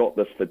 you've got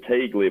this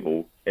fatigue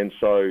level, and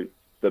so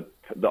the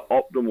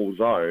optimal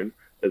zone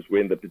is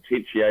when the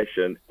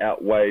potentiation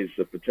outweighs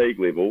the fatigue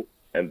level,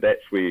 and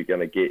that's where you're going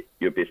to get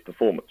your best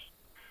performance.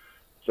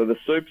 So the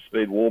super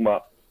speed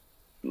warm-up,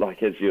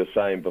 like as you were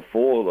saying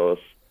before, Lewis,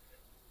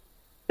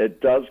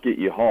 it does get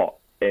you hot,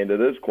 and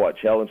it is quite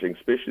challenging,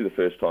 especially the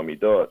first time you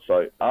do it.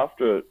 So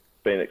after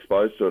being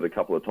exposed to it a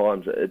couple of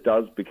times, it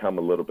does become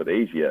a little bit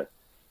easier.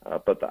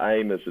 But the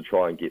aim is to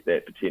try and get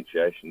that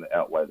potentiation to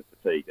outweigh the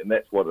fatigue, and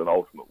that's what an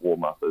ultimate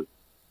warm-up is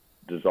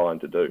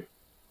designed to do.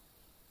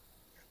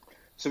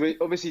 So we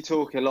obviously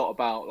talk a lot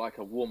about like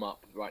a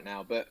warm-up right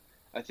now, but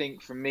I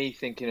think from me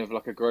thinking of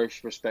like a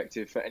growth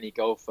perspective for any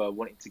golfer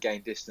wanting to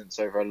gain distance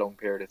over a long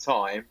period of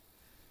time,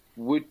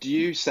 would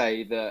you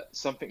say that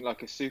something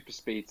like a super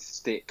speed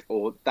stick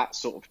or that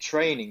sort of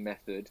training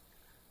method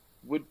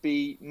would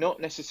be not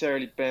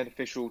necessarily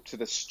beneficial to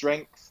the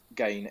strength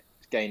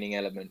gaining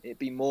element? It'd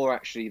be more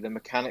actually the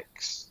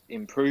mechanics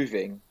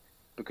improving,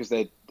 because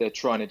they're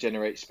trying to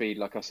generate speed.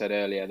 Like I said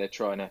earlier, they're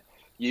trying to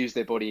use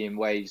their body in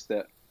ways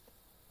that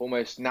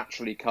almost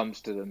naturally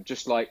comes to them.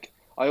 Just like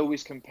I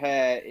always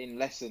compare in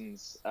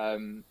lessons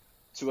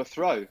to a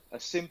throw, a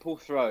simple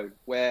throw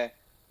where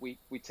we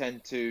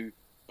tend to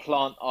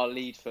plant our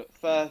lead foot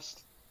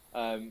first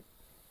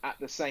at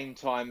the same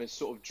time as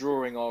sort of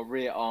drawing our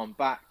rear arm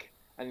back,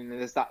 and then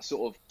there's that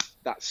sort of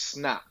that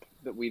snap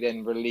that we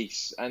then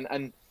release.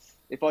 And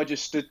if I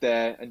just stood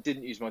there and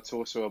didn't use my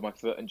torso or my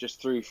foot and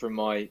just threw from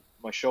my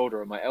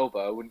shoulder or my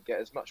elbow, I wouldn't get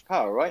as much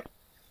power, right?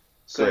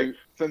 So Correct.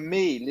 For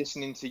me,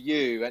 listening to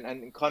you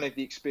and kind of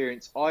the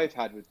experience I've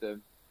had with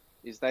them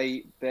is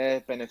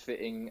they're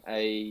benefiting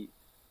a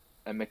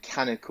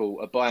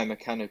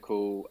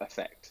biomechanical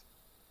effect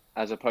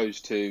as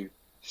opposed to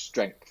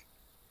strength.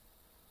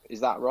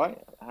 Is that right?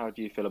 How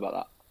do you feel about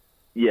that?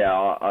 Yeah,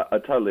 I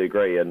totally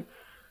agree. And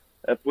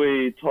if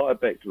we tie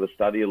it back to the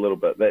study a little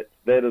bit,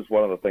 that is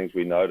one of the things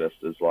we noticed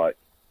is like,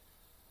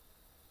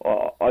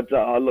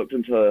 I looked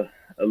into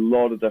a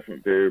lot of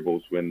different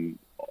variables when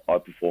I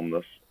performed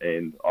this,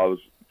 and I was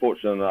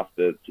fortunate enough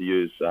to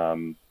use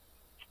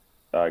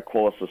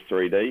Qualisys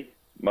 3D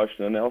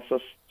motion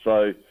analysis.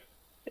 So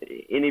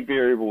any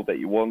variable that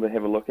you wanted to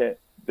have a look at,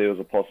 there was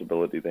a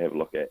possibility to have a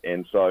look at.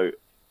 And so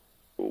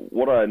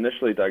what I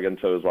initially dug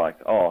into was like,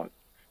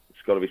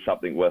 it's got to be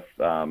something with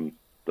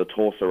the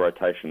torso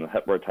rotation, the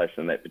hip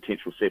rotation, and that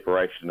potential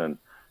separation. And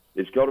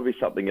there's got to be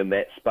something in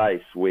that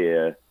space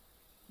where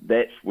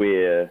that's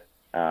where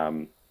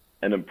an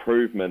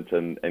improvement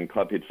in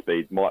club head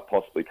speed might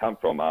possibly come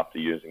from after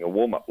using a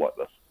warm-up like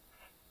this.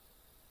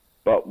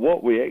 But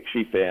what we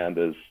actually found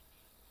is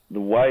the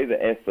way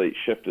the athletes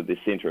shifted their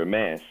centre of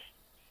mass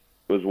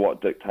was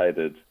what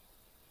dictated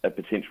a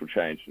potential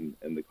change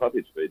in the club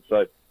head speed.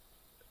 So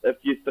if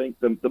you think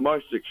the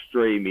most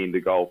extreme end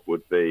of golf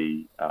would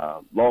be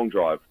long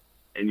drive,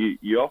 and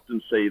you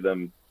often see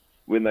them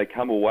when they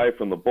come away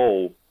from the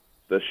ball,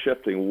 they're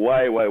shifting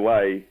way, way,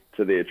 way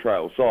to their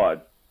trail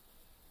side.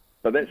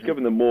 But that's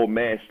given them more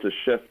mass to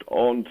shift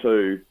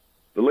onto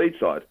the lead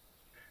side.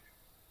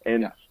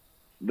 And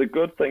the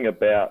good thing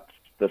about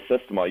the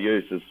system I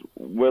use is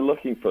we're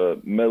looking for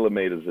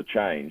millimetres of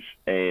change.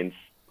 And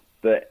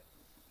the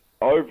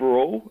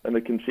overall, in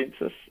the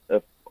consensus,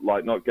 if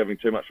like not giving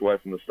too much away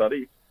from the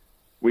study,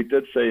 we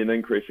did see an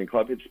increase in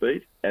club head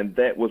speed. And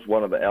that was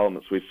one of the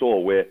elements we saw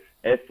where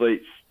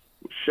athletes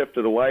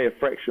shifted away a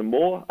fraction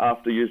more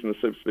after using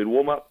the SuperSpeed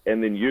warm-up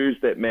and then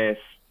used that mass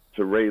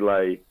to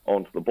relay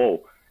onto the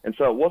ball. And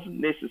so it wasn't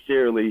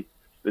necessarily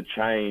the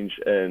change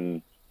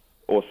in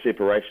or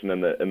separation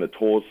in the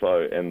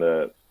torso and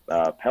the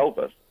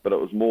pelvis, but it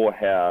was more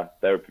how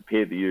they were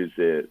prepared to use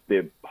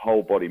their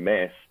whole body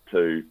mass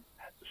to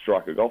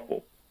strike a golf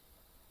ball.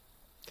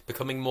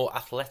 Becoming more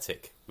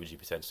athletic, would you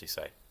potentially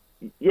say?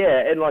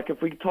 Yeah, and like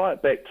if we tie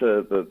it back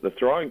to the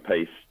throwing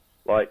piece,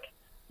 like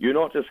you're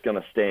not just going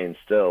to stand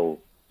still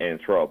and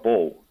throw a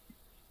ball.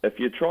 If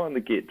you're trying to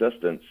get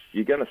distance,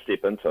 you're going to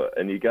step into it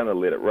and you're going to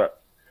let it rip.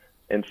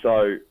 And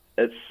so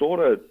it's sort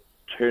of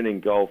taking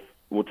golf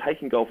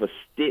a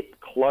step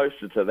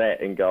closer to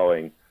that and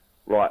going,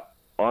 right,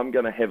 I'm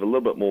going to have a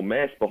little bit more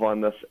mass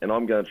behind this and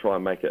I'm going to try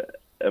and make it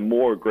a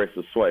more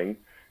aggressive swing.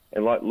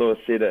 And like Lewis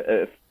said,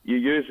 if you're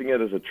using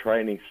it as a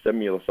training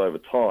stimulus over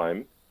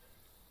time,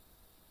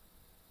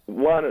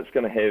 one, it's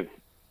going to have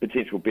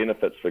potential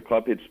benefits for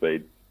club head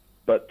speed,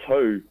 but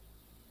two,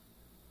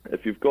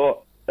 if you've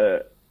got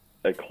a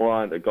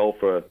client, a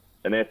golfer,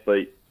 an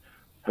athlete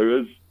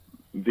who is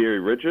very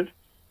rigid,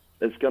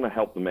 it's going to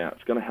help them out.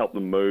 It's going to help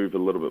them move a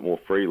little bit more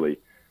freely.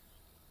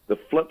 The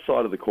flip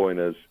side of the coin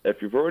is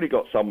if you've already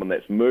got someone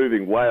that's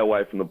moving way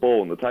away from the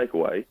ball in the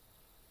takeaway,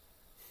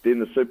 then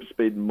the super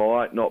speed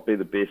might not be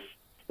the best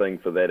thing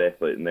for that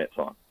athlete in that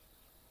time.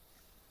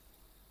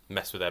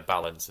 Mess with their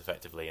balance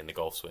effectively in the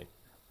golf swing,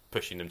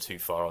 pushing them too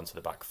far onto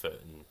the back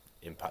foot and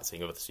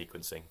impacting other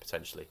sequencing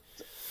potentially.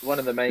 One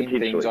of the main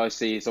things I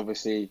see is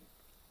obviously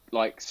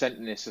like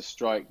centerness of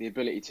strike, the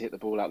ability to hit the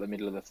ball out the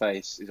middle of the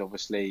face is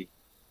obviously,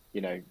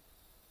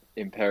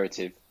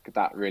 imperative.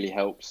 That really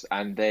helps.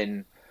 And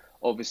then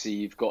obviously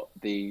you've got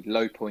the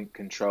low point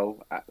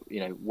control,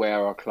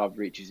 where our club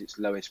reaches its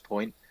lowest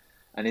point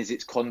and is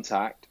its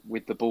contact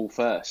with the ball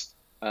first.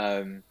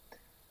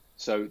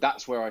 So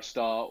that's where I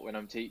start when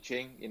I'm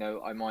teaching.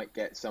 I might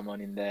get someone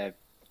in their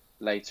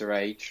later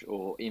age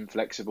or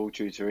inflexible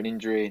due to an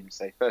injury and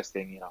say, first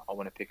thing, I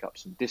want to pick up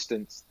some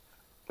distance.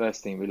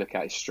 First thing we look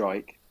at is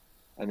strike.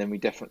 And then we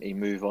definitely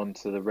move on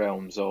to the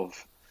realms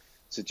of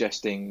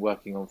suggesting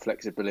working on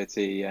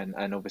flexibility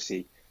and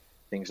obviously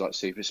things like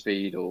super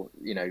speed or,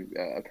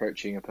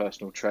 approaching a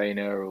personal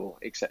trainer or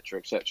et cetera,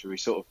 et cetera.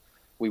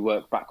 We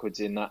work backwards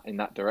in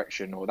that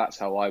direction, or that's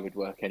how I would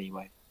work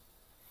anyway.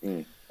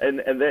 And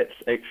that's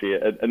actually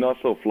a nice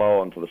little flow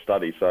onto the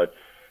study. So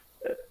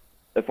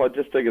if I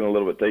just dig in a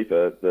little bit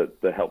deeper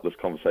to help this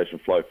conversation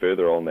flow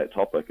further on that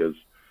topic is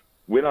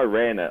when I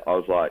ran it, I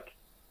was like,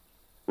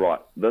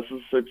 right, this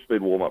is a super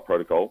speed warm-up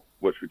protocol,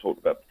 which we talked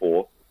about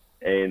before,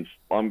 and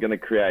I'm going to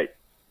create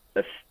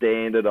a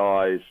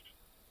standardized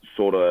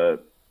sort of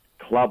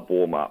club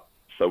warm-up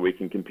so we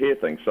can compare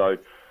things. So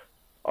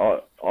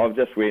I've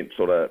just went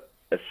sort of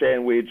a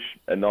sand wedge,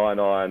 a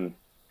 9-iron,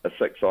 a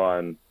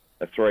 6-iron,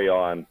 a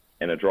 3-iron,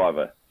 and a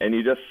driver. And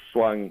you just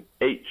swung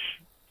each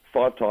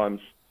 5 times,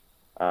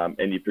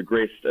 and you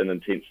progressed in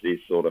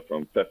intensity sort of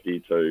from 50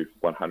 to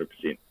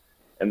 100%.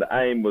 And the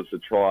aim was to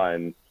try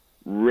and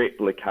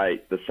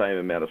replicate the same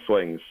amount of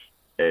swings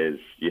as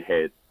you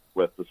had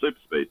with the super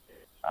speed.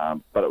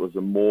 But it was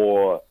a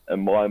more,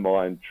 in my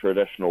mind,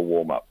 traditional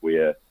warm-up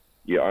where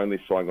you only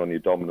swung on your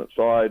dominant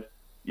side,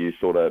 you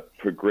sort of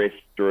progressed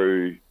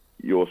through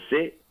your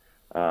set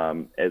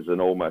as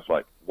an almost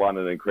like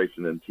an increase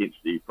in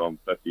intensity from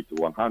 50 to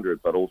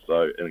 100, but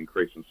also an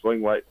increase in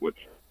swing weight, which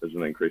is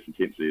an increase in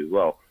intensity as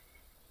well.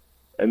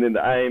 And then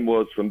the aim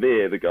was from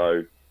there to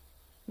go,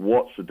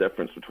 what's the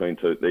difference between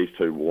these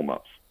two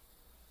warm-ups?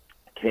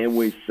 can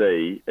we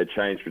see a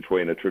change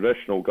between a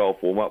traditional golf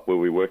warm-up where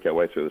we work our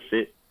way through the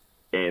set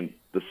and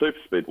the super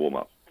speed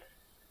warm-up?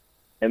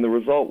 And the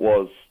result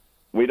was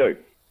we do.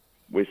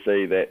 We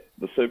see that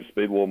the super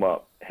speed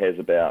warm-up has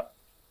about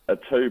a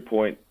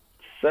 2.6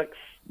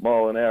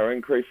 mile an hour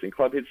increase in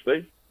club head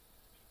speed,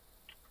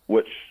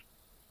 which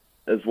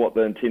is what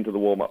the intent of the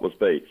warm-up was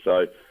be.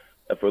 So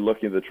if we're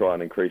looking to try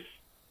and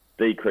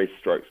decrease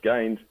strokes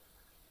gained,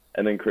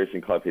 an increase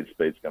in club head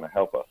speed is going to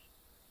help us.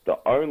 The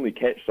only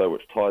catch, though,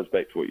 which ties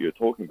back to what you were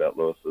talking about,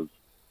 Lewis, is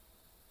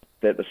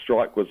that the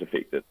strike was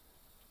affected.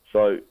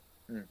 So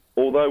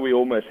although we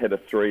almost had a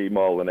 3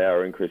 mile an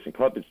hour increase in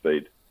club head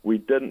speed, we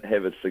didn't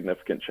have a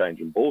significant change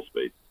in ball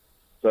speed.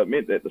 So it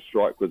meant that the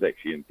strike was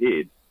actually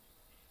impaired.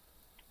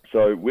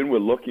 So when we're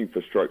looking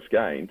for strokes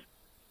gained,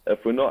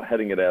 if we're not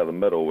hitting it out of the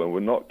middle and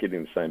we're not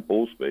getting the same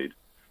ball speed,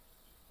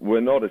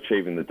 we're not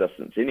achieving the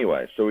distance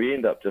anyway. So we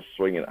end up just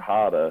swinging it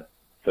harder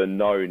for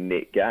no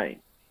net gain.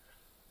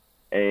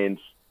 And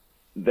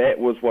that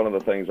was one of the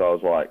things I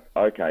was like,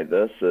 okay,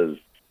 this is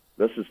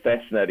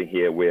fascinating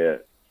here,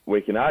 where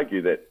we can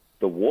argue that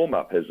the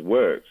warm-up has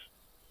worked,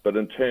 but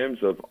in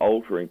terms of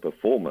altering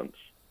performance,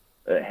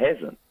 it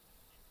hasn't.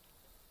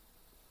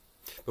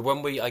 But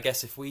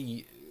if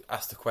we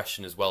ask the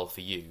question as well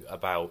for you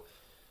about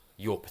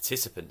your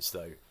participants,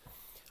 though,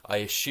 I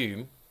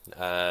assume,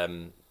 tell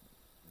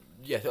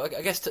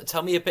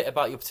me a bit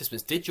about your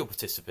participants. Did your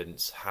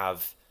participants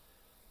have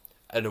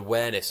an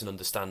awareness and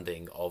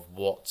understanding of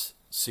what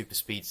super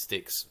speed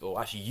sticks, or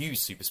actually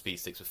use super speed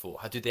sticks before?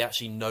 How did they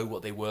actually know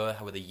what they were?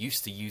 How were they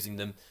used to using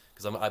them?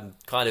 Because I'm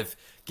kind of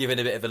giving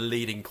a bit of a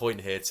leading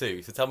point here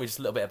too. So tell me just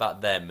a little bit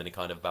about them and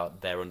kind of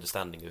about their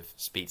understanding of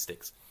speed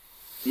sticks.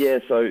 Yeah,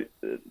 so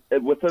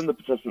within the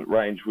participant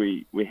range,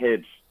 we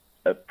had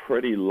a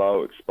pretty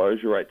low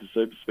exposure rate to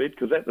super speed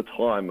because at the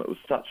time it was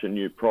such a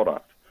new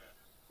product.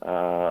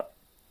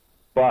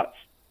 But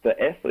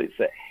the athletes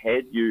that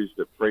had used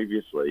it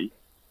previously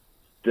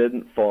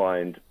didn't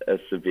find a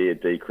severe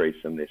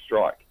decrease in their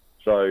strike.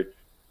 So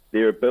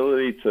their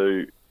ability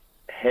to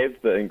have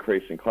the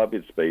increase in club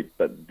head speed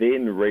but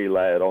then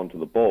relay it onto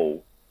the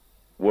ball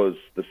was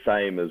the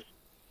same as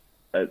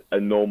a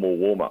normal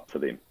warm-up for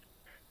them.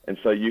 And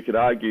so you could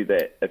argue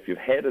that if you've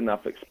had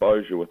enough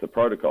exposure with the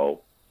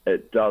protocol,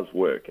 it does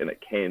work and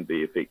it can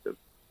be effective.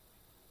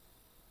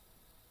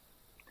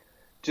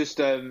 Just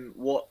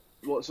what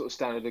sort of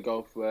standard of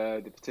golf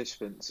were the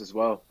participants as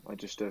well? I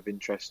just of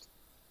interest.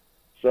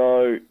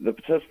 So the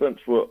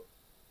participants were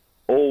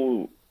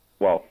all,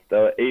 they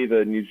were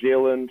either New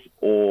Zealand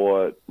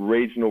or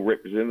regional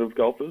representative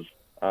golfers,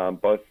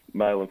 both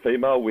male and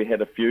female. We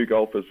had a few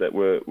golfers that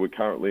were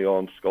currently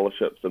on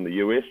scholarships in the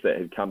US that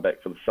had come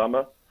back for the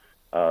summer.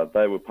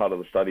 They were part of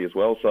the study as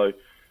well. So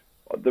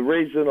the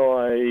reason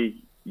I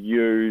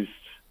used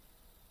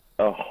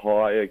a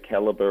higher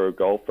caliber of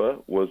golfer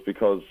was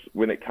because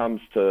when it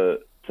comes to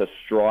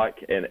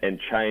strike and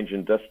change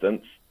in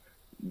distance,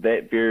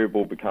 that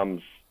variable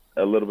becomes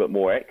a little bit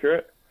more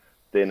accurate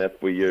than if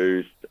we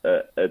used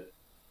a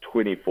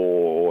 24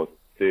 or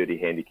 30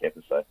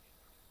 handicapper, say.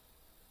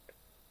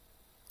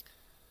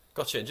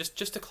 Gotcha. And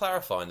just to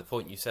clarify on the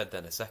point you said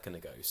then a second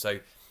ago, so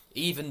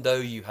even though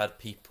you had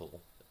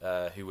people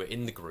who were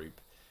in the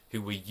group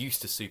who were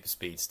used to super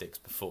speed sticks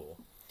before,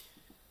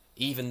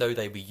 even though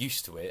they were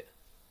used to it,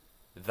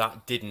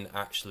 that didn't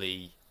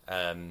actually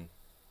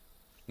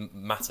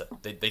matter.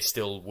 They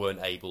still weren't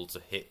able to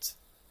hit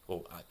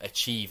or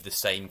achieve the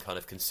same kind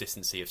of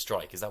consistency of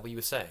strike. Is that what you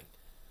were saying?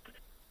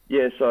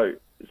 Yeah, so,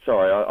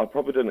 sorry, I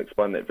probably didn't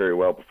explain that very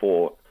well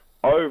before.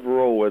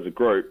 Overall, as a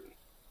group,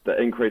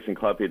 the increase in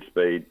club head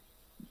speed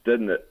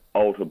didn't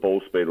alter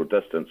ball speed or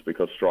distance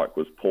because strike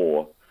was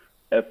poor.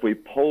 If we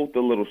pulled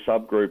the little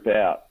subgroup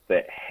out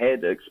that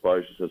had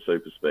exposure to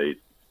super speed,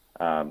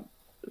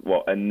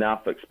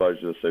 enough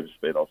exposure to super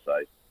speed, I'll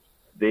say,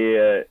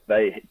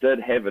 they did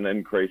have an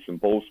increase in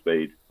ball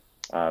speed,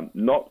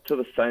 not to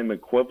the same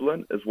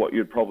equivalent as what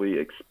you'd probably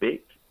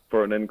expect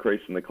for an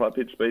increase in the club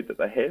head speed that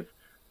they have.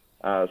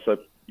 So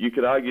you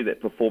could argue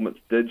that performance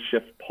did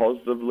shift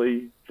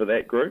positively for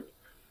that group,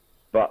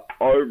 but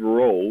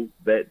overall,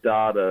 that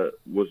data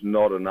was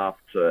not enough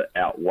to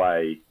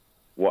outweigh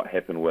what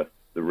happened with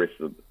the rest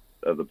of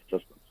the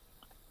participants.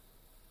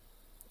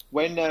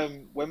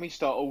 When we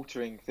start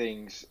altering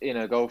things in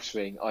a golf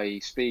swing, i.e.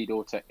 speed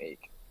or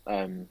technique,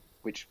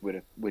 which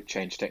would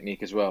change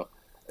technique as well,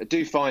 I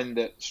do find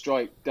that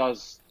strike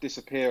does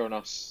disappear on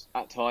us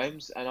at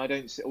times, and I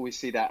don't always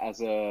see that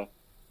as a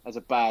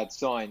bad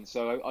sign.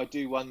 So I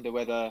do wonder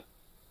whether,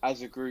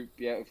 as a group,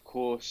 yeah, of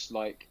course,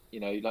 like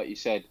you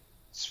said,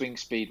 swing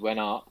speed went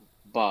up,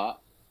 but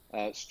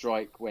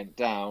strike went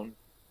down.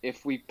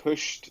 If we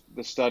pushed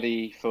the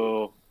study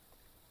for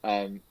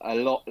a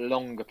lot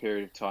longer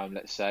period of time,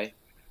 let's say,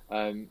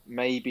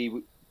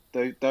 maybe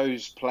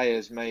those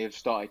players may have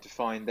started to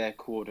find their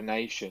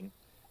coordination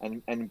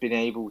and been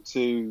able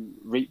to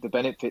reap the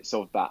benefits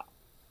of that.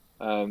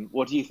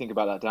 What do you think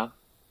about that, Dan?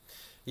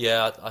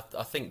 Yeah,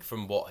 I think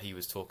from what he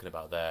was talking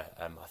about there,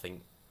 I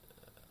think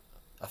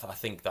I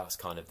think that's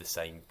kind of the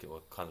same,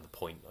 or kind of the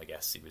point, I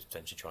guess, he was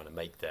potentially trying to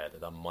make there,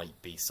 that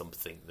might be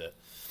something that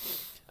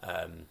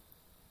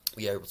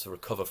you're able to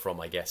recover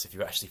from, I guess. If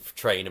you actually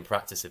train and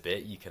practice a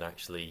bit, you can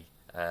actually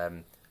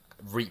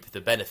reap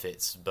the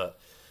benefits. But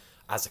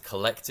as a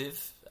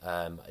collective,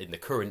 in the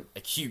current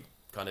acute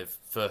kind of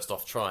first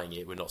off trying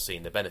it, we're not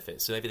seeing the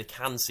benefits. So maybe they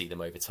can see them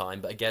over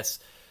time. But I guess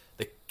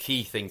the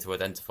key thing to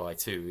identify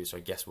too, which I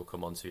guess we'll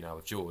come on to now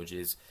with George,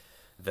 is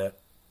that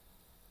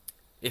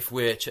if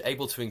we're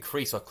able to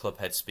increase our club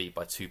head speed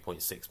by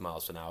 2.6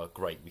 miles an hour,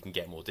 great, we can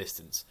get more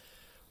distance.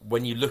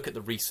 When you look at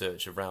the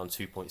research around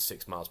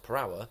 2.6 miles per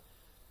hour,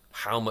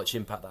 how much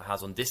impact that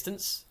has on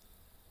distance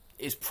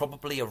is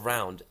probably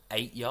around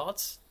 8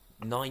 yards,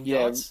 9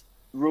 yards.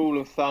 Rule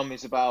of thumb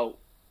is about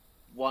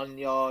 1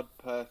 yard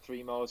per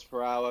 3 miles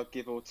per hour,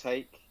 give or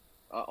take.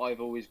 I've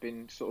always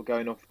been sort of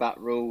going off that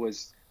rule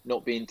as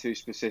not being too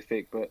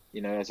specific, but,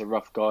 as a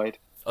rough guide.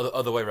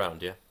 Other way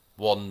around, yeah?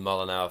 1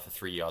 mile an hour for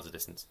 3 yards of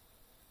distance.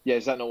 Yeah,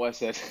 is that not what I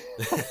said?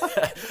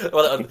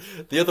 Well,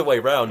 the other way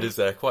round is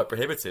quite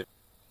prohibitive.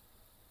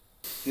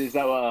 Is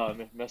that what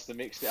I must have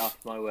mixed it up?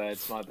 My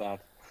words, my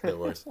bad. No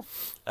worries.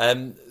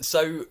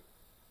 So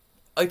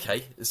I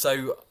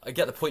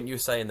get the point you were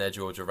saying there,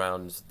 George,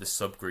 around the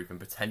subgroup, and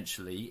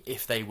potentially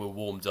if they were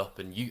warmed up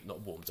and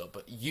not warmed up,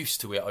 but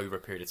used to it over a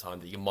period of time,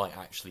 that you might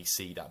actually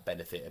see that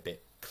benefit a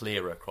bit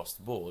clearer across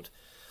the board.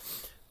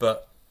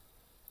 But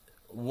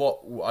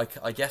what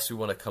I guess we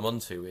want to come on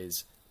to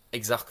is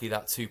exactly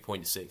that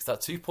 2.6. That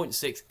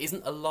 2.6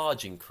 isn't a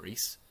large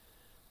increase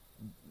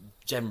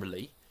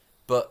generally,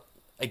 but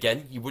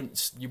again, you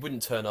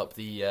wouldn't turn up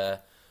the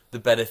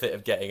benefit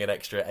of getting an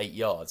extra 8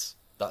 yards.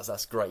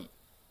 That's great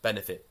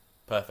benefit,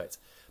 perfect.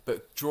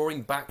 But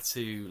drawing back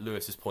to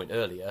Lewis's point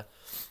earlier,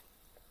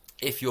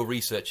 if your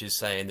research is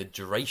saying the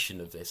duration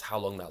of this, how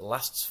long that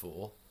lasts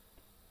for,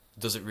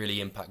 does it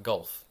really impact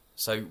golf?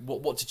 So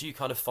what did you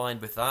kind of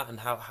find with that, and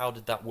how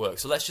did that work?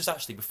 So let's just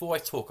actually, before I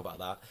talk about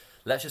that,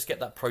 let's just get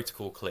that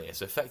protocol clear.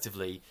 So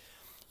effectively,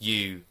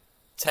 you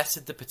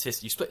tested the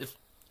participants, you split the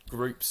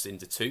groups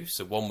into two.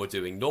 So one were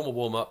doing normal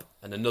warm-up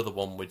and another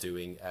one were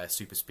doing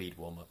super speed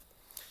warm-up.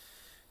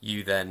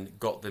 You then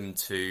got them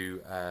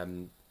to,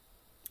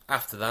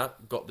 after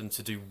that, got them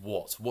to do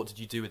what? What did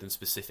you do with them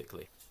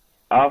specifically?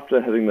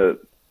 After hitting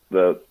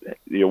the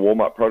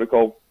warm-up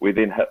protocol, we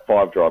then hit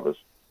 5 drivers.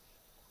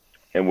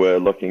 And we're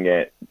looking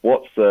at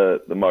what's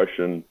the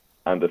motion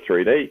under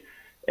 3D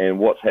and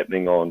what's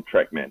happening on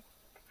TrackMan.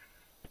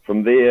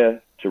 From there,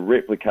 to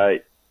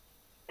replicate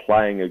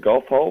playing a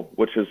golf hole,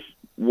 which is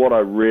what I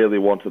really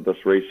wanted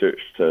this research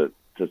to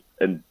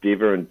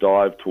endeavour and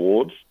dive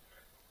towards,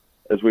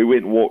 is we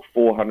went and walked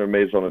 400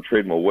 metres on a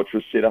treadmill, which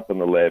was set up in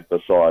the lab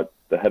beside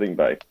the hitting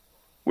bay.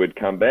 We'd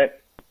come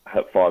back,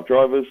 hit 5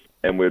 drivers,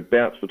 and we'd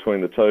bounce between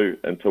the two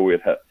until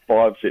we'd hit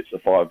 5 sets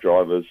of 5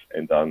 drivers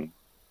and done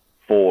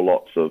 4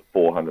 lots of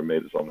 400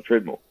 metres on the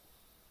treadmill.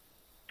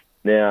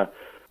 Now,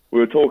 we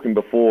were talking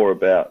before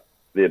about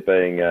there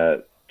being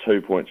a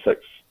 2.6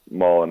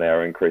 mile an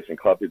hour increase in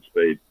clubhead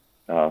speed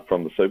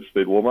from the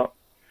SuperSpeed warm-up.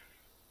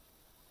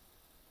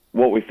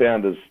 What we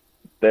found is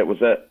that was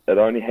it. It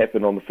only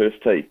happened on the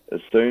first tee.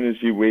 As soon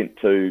as you went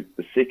to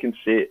the second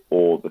set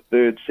or the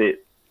third set,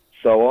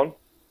 so on,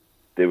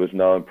 there was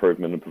no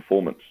improvement in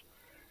performance.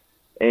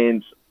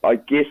 And I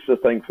guess the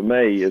thing for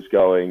me is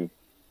going,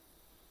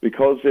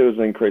 because there was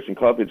an increase in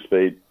clubhead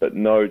speed but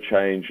no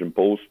change in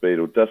ball speed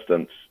or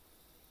distance,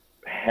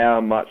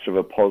 how much of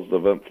a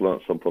positive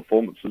influence on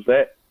performance is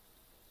that?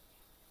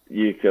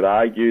 You could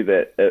argue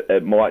that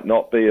it might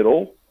not be at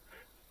all.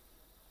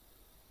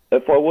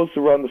 If I was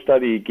to run the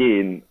study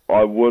again,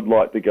 I would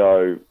like to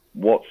go,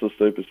 what's the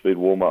super speed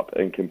warm-up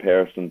in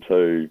comparison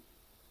to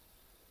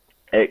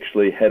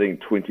actually hitting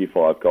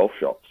 25 golf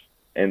shots?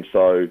 And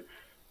so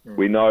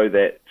we know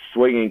that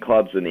swinging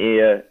clubs in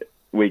air,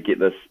 we get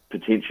this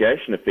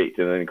potentiation effect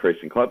and an increase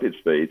in clubhead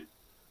speed.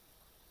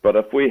 But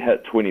if we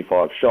hit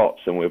 25 shots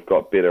and we've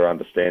got better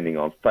understanding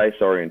on face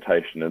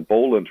orientation and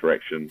ball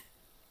interaction,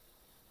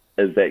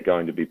 is that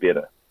going to be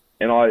better?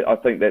 And I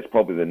think that's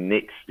probably the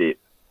next step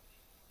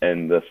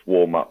in this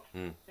warm-up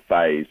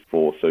phase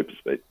for super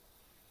speed.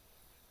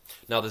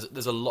 Now,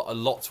 there's a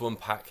lot to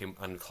unpack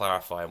and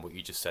clarify on what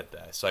you just said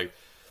there.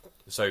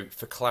 So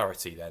for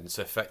clarity then,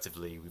 so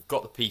effectively we've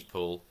got the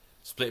people,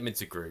 split them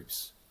into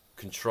groups,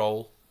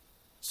 control,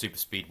 super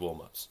speed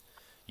warm-ups.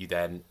 You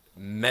then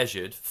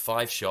measured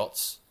 5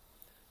 shots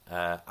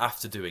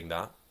after doing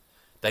that,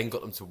 then got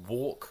them to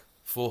walk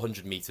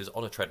 400 metres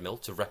on a treadmill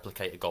to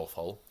replicate a golf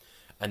hole,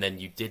 and then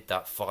you did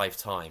that 5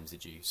 times,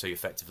 did you? So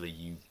effectively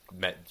you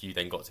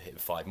then got to hit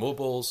 5 more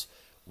balls,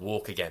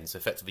 walk again. So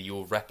effectively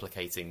you're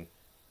replicating,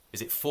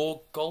 is it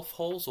 4 golf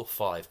holes or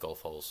 5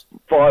 golf holes?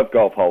 5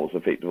 golf holes,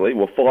 effectively.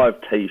 Well,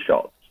 5 tee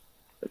shots,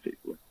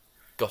 effectively.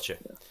 Gotcha.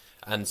 Yeah.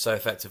 And so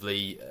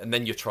effectively, and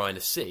then you're trying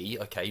to see,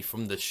 okay,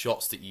 from the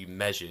shots that you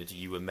measured,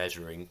 you were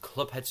measuring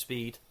club head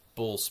speed,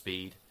 ball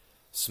speed,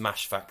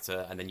 smash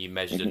factor, and then you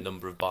measured a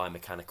number of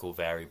biomechanical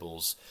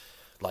variables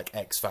like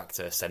X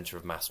factor, centre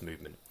of mass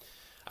movement.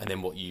 And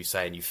then what you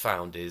say and you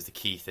found is the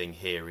key thing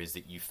here is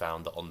that you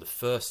found that on the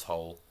first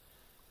hole,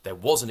 there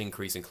was an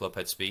increase in club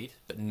head speed,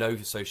 but no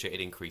associated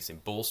increase in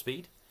ball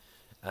speed.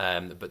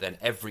 But then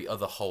every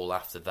other hole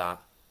after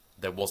that,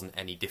 there wasn't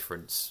any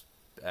difference,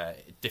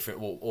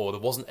 or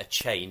there wasn't a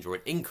change or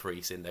an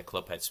increase in their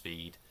club head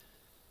speed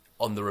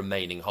on the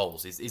remaining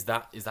holes. Is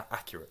that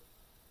accurate?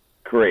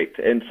 Correct.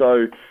 And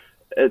so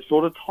it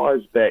sort of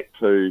ties back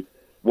to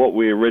what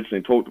we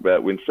originally talked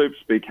about when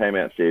SuperSpeed came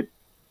out and said,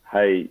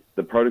 hey,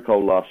 the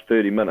protocol lasts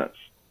 30 minutes.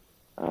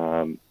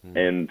 And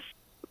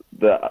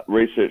the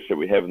research that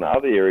we have in the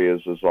other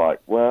areas is like,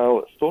 well,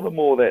 it's sort of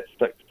more that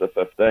 6 to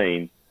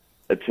 15.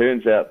 It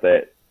turns out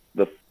that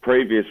the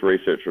previous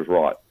research was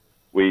right.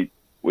 We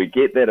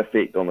get that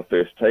effect on the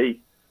first tee.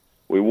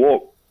 We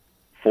walk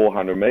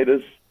 400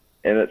 metres,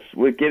 and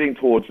we're getting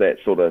towards that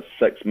sort of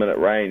 6-minute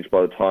range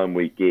by the time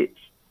we get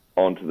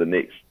onto the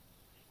next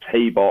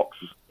tee box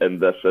in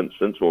this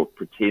instance, or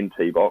pretend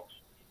tee box,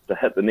 to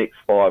hit the next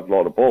 5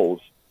 lot of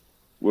balls.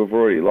 We've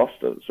already lost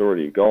it. It's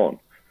already gone.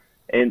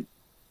 And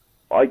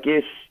I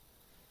guess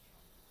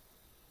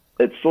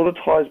it sort of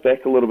ties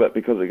back a little bit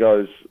because it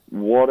goes,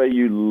 what are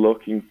you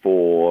looking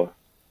for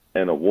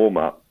in a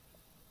warm-up?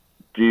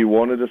 Do you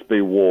want to just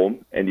be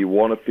warm and you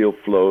want to feel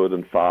fluid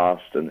and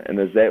fast, and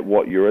is that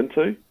what you're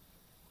into?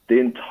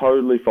 Then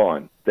totally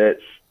fine. I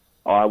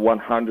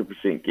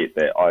 100% get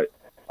that. I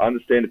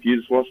understand if you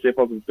just want to step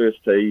up in the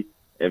first tee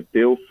and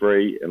feel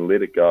free and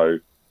let it go,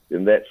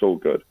 then that's all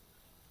good.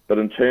 But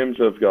in terms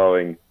of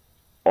going,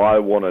 I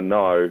want to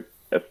know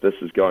if this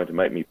is going to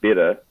make me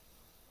better,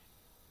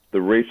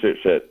 the research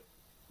that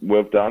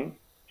we've done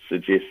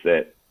suggests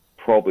that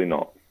probably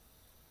not.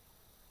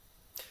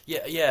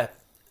 Yeah.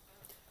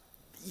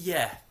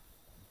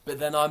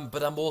 But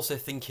I'm also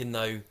thinking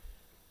though,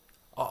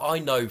 I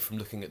know from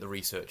looking at the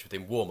research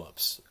within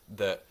warm-ups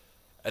that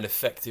an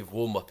effective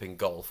warm-up in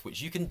golf,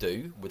 which you can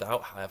do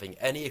without having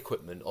any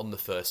equipment on the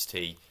first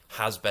tee,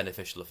 has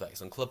beneficial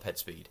effects on club head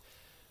speed.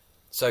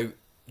 So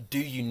do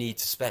you need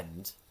to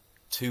spend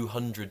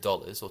 $200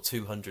 or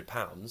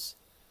 £200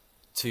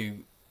 to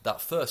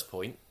that first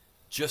point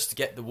just to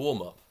get the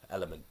warm-up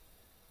element,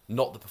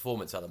 not the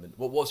performance element?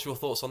 What's your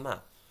thoughts on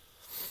that?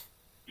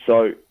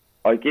 So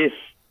I guess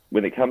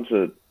when it comes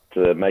to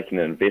making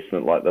an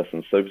investment like this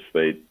in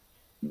SuperSpeed,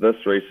 this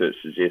research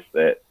suggests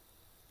that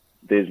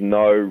there's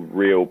no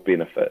real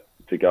benefit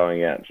to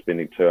going out and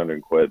spending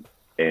 200 quid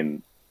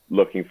and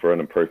looking for an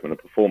improvement in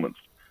performance.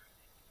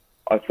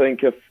 I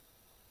think if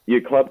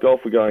your club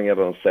golfer going out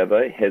on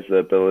Saturday has the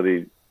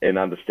ability and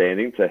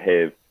understanding to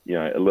have,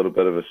 a little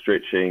bit of a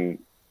stretching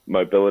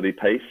mobility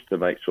piece to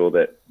make sure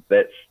that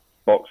that's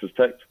box is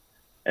ticked,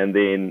 and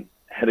then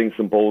hitting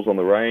some balls on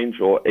the range,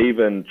 or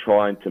even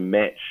trying to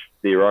match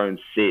their own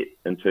set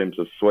in terms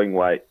of swing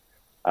weight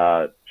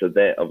to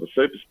that of a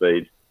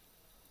SuperSpeed,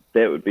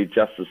 that would be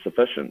just as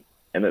sufficient,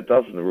 and it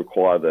doesn't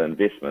require the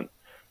investment.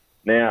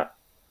 Now,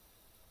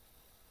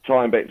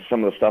 tying back to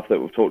some of the stuff that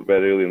we've talked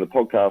about earlier in the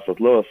podcast with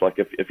Lewis, like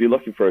if you're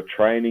looking for a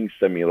training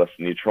stimulus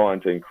and you're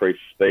trying to increase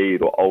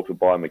speed or alter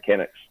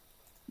biomechanics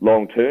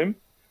long term,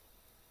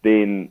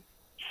 then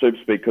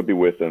SuperSpeed could be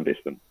worth the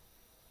investment.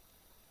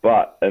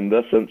 But in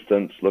this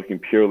instance, looking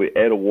purely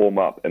at a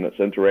warm-up and its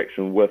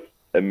interaction with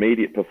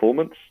immediate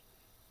performance,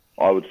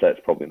 I would say it's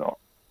probably not.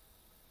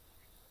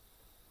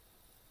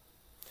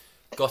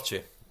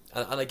 Gotcha.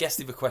 And I guess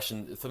the other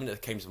question, something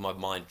that came to my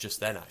mind just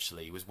then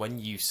actually, was when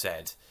you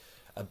said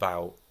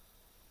about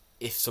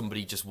if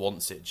somebody just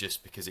wants it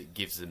just because it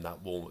gives them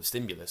that warm-up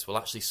stimulus. Well,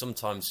 actually,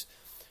 sometimes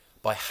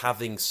by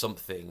having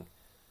something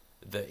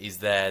that is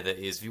there that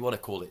is, if you want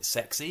to call it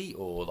sexy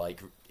or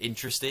like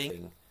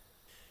interesting,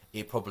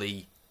 it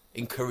probably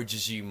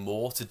encourages you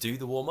more to do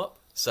the warm-up.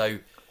 So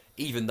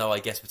even though I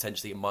guess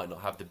potentially it might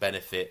not have the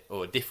benefit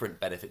or a different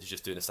benefit to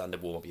just doing a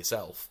standard warm-up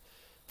yourself,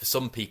 for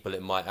some people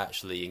it might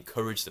actually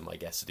encourage them, I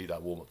guess, to do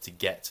that warm-up to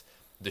get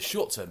the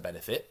short-term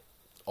benefit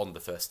on the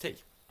first tee.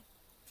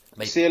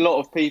 Maybe. See, a lot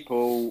of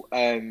people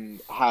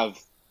have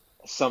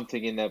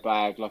something in their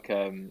bag, like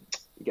you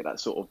get that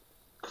sort of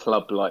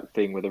club-like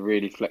thing with a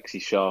really flexy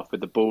shaft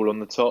with the ball on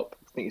the top.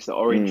 I think it's the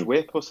orange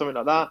whip or something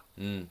like that.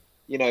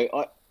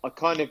 I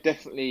kind of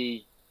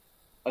definitely,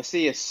 I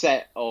see a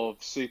set of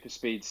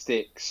SuperSpeed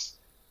sticks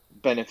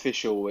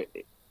beneficial,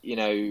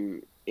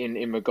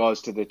 in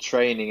regards to the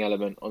training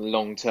element on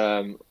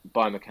long-term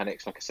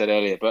biomechanics, like I said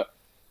earlier, but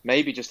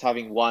maybe just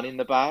having one in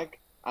the bag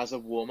as a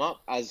warm-up,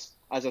 as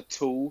a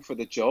tool for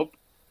the job,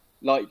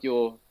 like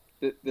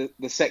the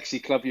sexy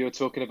club you were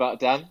talking about,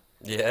 Dan.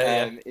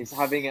 Is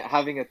having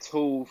a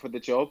tool for the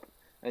job,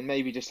 and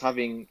maybe just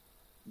having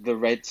the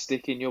red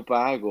stick in your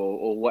bag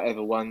or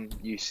whatever one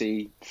you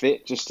see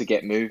fit, just to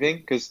get moving.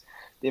 Because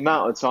the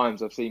amount of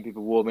times I've seen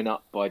people warming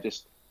up by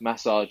just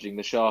massaging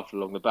the shaft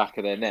along the back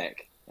of their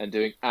neck and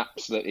doing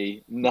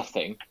absolutely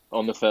nothing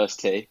on the first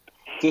tee,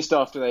 just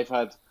after they've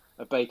had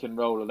a bacon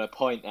roll and a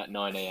pint at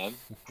 9 a.m.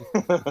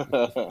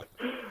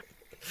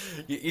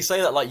 You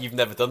say that like you've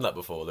never done that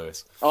before,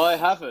 Lewis. I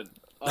haven't.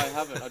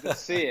 I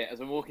just see it as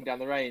I'm walking down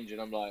the range,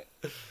 and I'm like,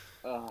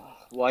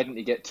 Why didn't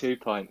you get 2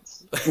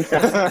 pints?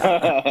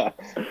 I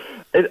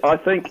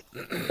think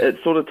it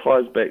sort of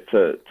ties back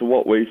to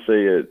what we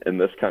see in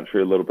this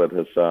country a little bit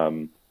is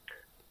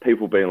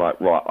people being like,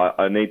 right,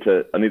 I need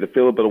to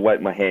feel a bit of weight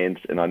in my hands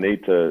and I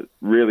need to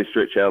really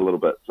stretch out a little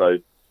bit. So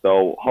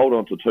they'll hold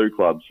on to 2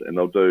 clubs and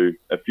they'll do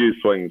a few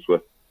swings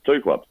with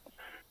 2 clubs.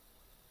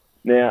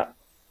 Now,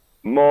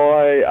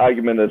 my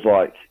argument is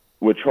like,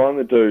 we're trying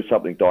to do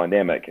something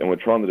dynamic and we're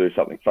trying to do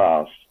something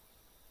fast.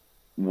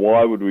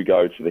 Why would we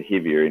go to the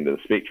heavier end of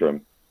the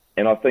spectrum?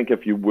 And I think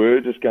if you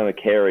were just going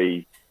to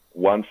carry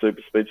one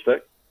super speed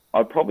stick,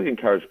 I'd probably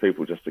encourage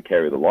people just to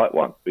carry the light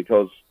one,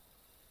 because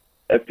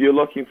if you're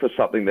looking for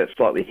something that's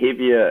slightly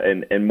heavier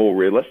and more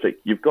realistic,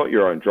 you've got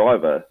your own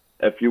driver.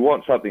 If you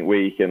want something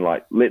where you can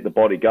like let the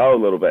body go a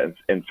little bit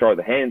and throw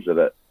the hands at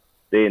it,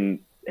 then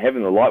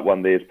having the light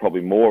one there is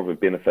probably more of a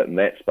benefit in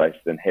that space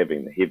than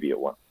having the heavier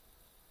one.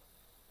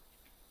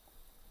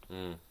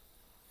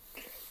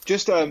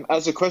 Just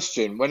as a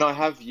question, when I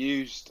have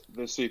used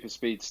the super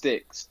speed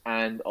sticks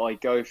and I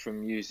go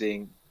from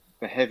using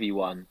the heavy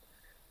one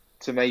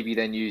to maybe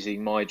then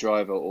using my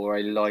driver or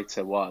a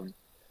lighter one,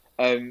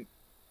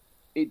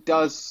 it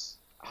does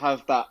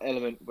have that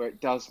element where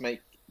it does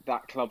make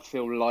that club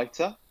feel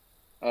lighter.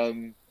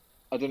 I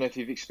don't know if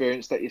you've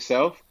experienced that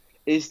yourself.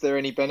 Is there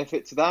any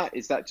benefit to that?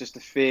 Is that just a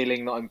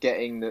feeling that I'm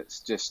getting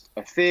that's just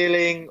a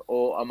feeling,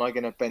 or am I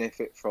going to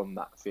benefit from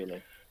that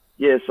feeling?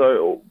 Yeah,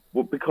 so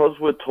because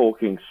we're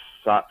talking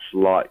such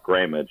light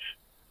grammage,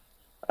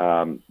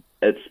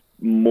 it's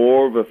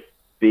more of a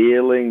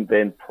feeling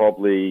than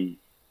probably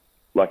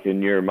like a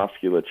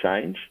neuromuscular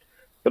change.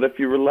 But if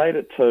you relate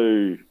it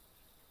to,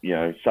 you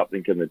know,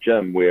 something in the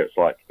gym where it's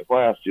like, if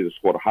I asked you to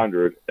squat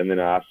 100 and then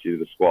I asked you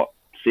to squat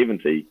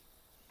 70,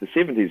 the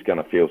 70 is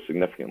going to feel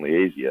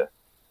significantly easier.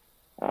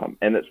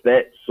 And it's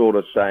that sort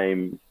of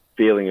same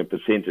feeling and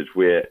percentage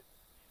where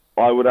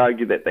I would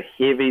argue that the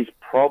heavy's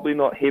probably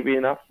not heavy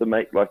enough to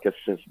make like a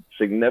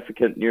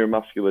significant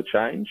neuromuscular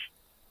change,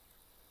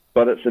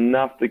 but it's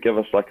enough to give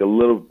us like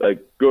a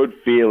good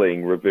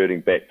feeling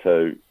reverting back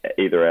to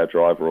either our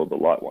driver or the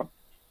light one.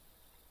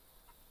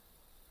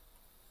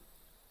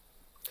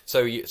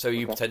 So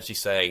you're potentially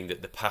saying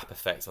that the PAP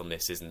effect on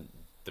this isn't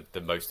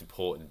the most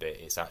important bit,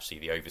 it's actually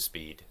the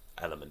overspeed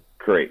element.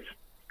 Correct.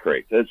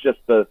 It's just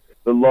the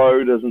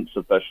load isn't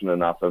sufficient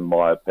enough, in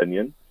my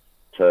opinion,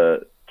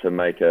 to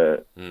make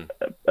a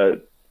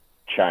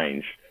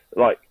change.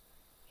 Like,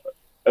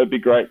 it'd be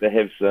great to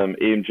have some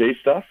EMG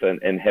stuff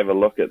and have a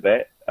look at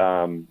that.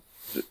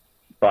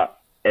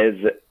 But as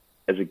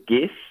a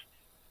guess,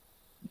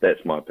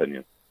 that's my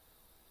opinion.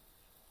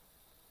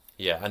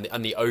 Yeah,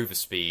 and the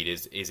overspeed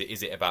is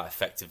it about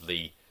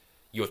effectively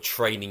you're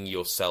training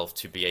yourself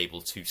to be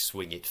able to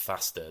swing it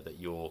faster, that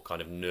your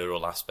kind of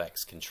neural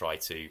aspects can try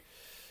to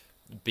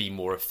be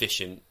more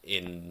efficient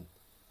in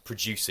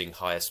producing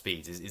higher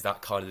speeds? Is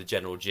that kind of the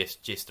general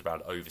gist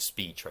around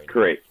overspeed training?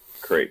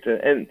 Correct.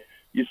 And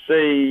you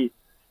see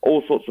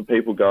all sorts of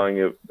people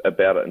going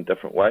about it in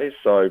different ways.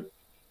 So,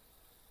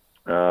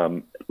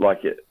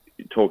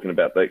 talking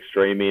about the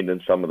extreme end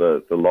and some of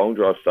the long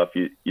drive stuff,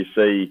 you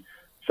see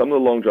some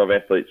of the long drive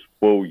athletes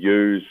will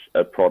use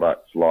a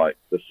product like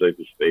the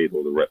SuperSpeed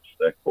or the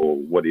Ripstick or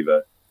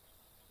whatever,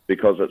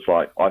 because it's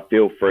like, I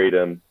feel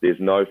freedom, there's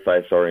no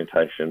face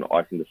orientation,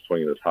 I can just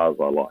swing it as hard as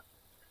I like.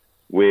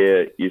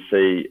 Where you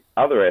see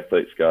other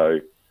athletes go,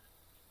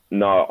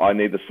 no, I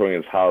need to swing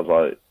as hard as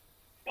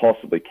I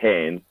possibly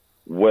can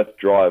with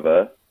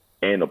driver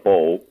and a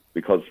ball,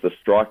 because the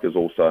strike is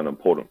also an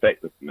important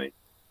factor for me.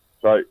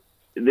 So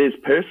there's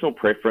personal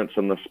preference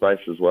in this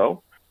space as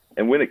well.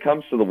 And when it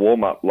comes to the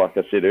warm-up, like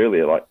I said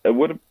earlier, like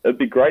it'd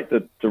be great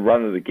to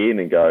run it again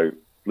and go,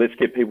 let's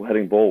get people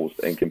hitting balls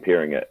and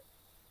comparing it.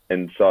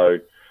 And so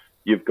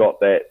you've got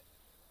that,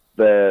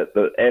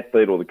 the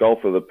athlete or the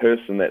golfer, the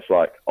person that's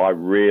like, I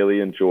really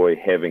enjoy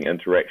having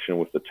interaction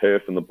with the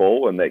turf and the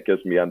ball, and that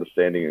gives me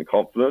understanding and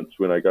confidence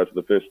when I go to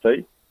the first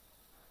tee.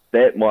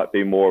 That might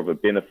be more of a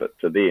benefit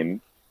to them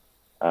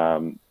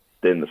than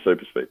the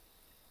SuperSpeed.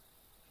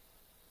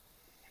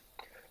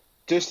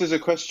 Just as a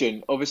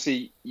question,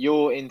 obviously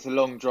you're into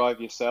long drive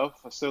yourself.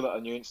 I saw that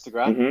on your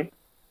Instagram.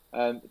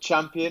 Mm-hmm.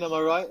 Champion, am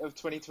I right, of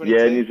 2022?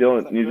 Yeah, New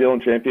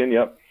Zealand champion,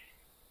 yep.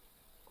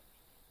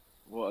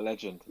 What a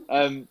legend.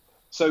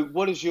 So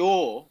what does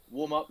your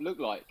warm-up look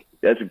like?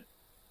 That's a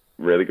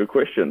really good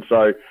question.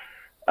 So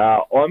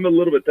I'm a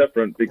little bit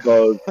different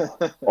because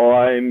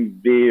I'm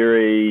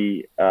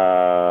very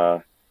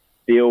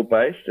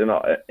feel-based,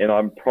 and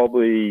I'm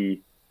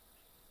probably,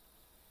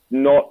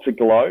 not to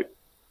gloat,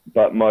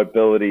 but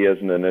mobility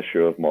isn't an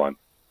issue of mine.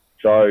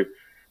 So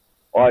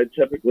I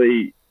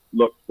typically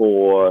look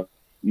for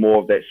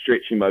more of that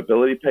stretchy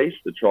mobility piece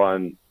to try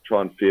and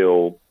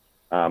feel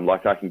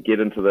like I can get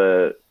into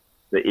the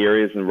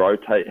areas and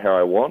rotate how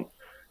I want.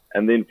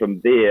 And then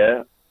from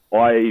there,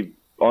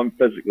 I'm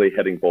physically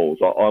hitting balls.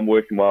 I'm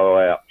working my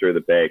way up through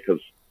the bag,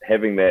 because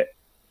having that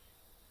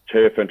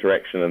turf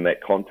interaction and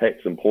that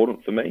contact's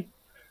important for me.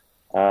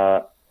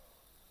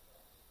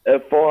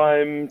 If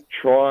I'm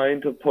trying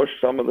to push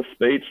some of the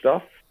speed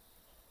stuff,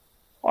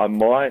 I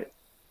might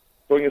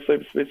swing a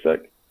super speed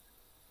stick.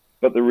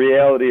 But the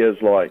reality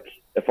is, like,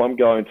 if I'm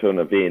going to an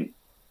event,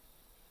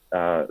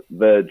 the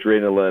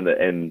adrenaline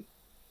and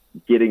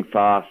getting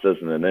fast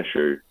isn't an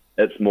issue.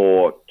 It's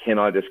more, can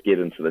I just get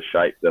into the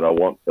shape that I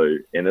want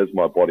to, and is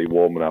my body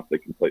warm enough to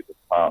complete this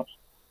task?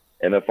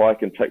 And if I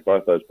can tick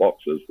both those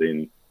boxes,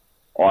 then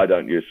I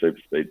don't use super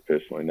speed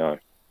personally, no.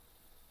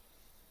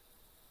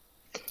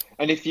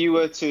 And if you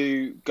were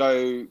to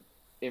go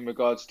in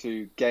regards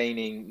to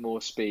gaining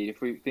more speed,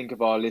 if we think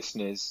of our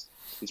listeners,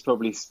 there's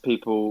probably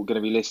people going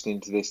to be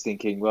listening to this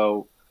thinking,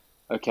 well,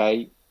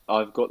 okay,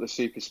 I've got the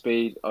super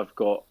speed, I've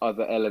got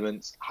other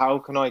elements. How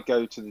can I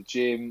go to the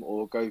gym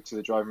or go to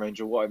the driving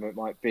range or whatever it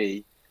might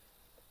be?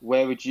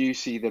 Where would you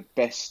see the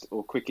best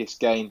or quickest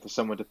gain for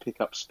someone to pick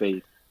up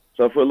speed?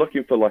 So if we're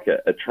looking for like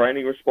a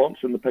training response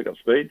in the pickup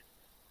speed,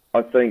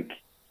 I think...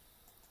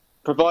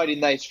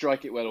 Providing they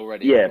strike it well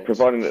already. Yeah,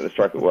 providing that they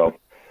strike it well.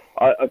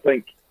 I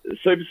think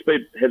super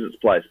speed has its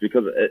place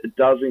because it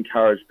does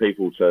encourage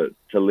people to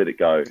let it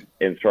go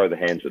and throw the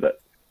hands at it.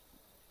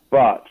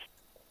 But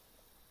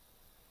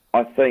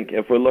I think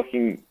if we're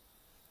looking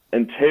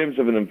in terms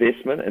of an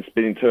investment and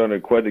spending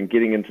 200 quid and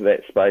getting into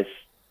that space,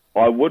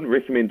 I wouldn't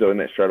recommend doing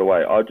that straight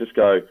away. I'd just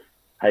go,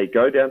 hey,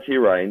 go down to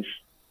your range.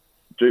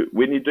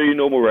 When you do your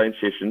normal range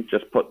session,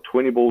 just put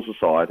 20 balls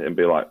aside and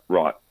be like,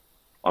 right,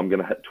 I'm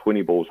going to hit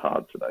 20 balls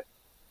hard today.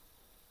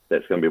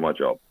 That's going to be my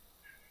job.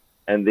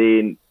 And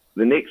then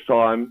the next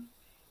time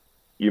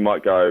you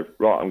might go,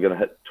 right, I'm going to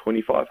hit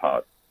 25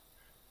 hard.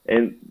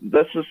 And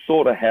this is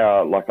sort of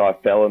how, like, I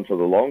fell into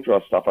the long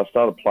drive stuff. I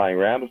started playing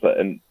around with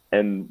it.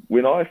 And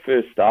when I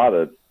first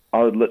started,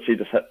 I would literally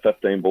just hit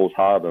 15 balls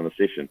hard in a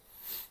session.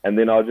 And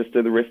then I'd just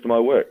do the rest of my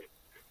work.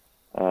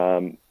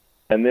 And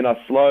then I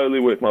slowly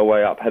worked my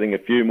way up, hitting a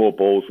few more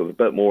balls with a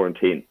bit more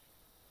intent.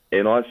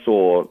 And I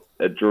saw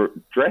a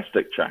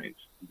drastic change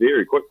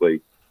very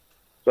quickly.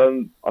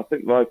 So I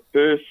think my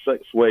first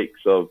 6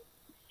 weeks of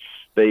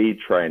speed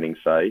training,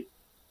 say,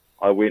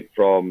 I went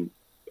from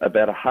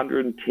about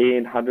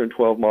 110,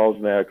 112 miles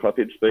an hour clip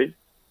head speed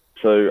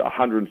to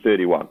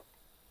 131.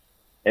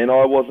 And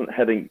I wasn't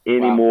hitting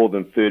any more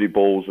than 30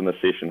 balls in a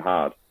session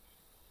hard.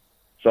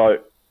 So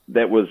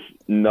that was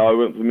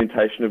no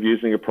implementation of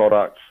using a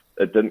product.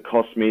 It didn't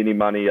cost me any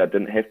money. I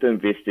didn't have to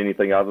invest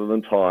anything other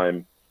than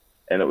time.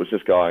 And it was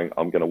just going,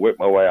 I'm going to work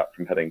my way up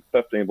from hitting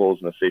 15 balls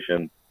in a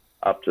session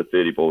up to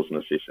 30 balls in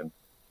a session.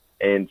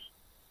 And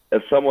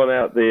if someone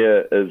out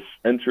there is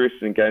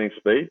interested in gaining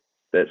speed,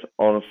 that's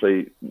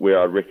honestly where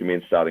I'd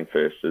recommend starting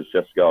first, is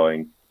just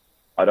going,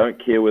 I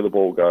don't care where the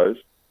ball goes.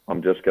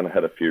 I'm just going to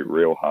hit a few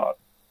real hard.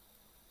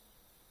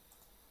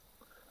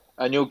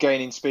 And your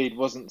gaining speed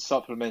wasn't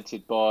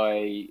supplemented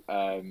by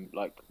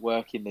like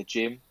work in the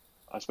gym.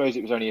 I suppose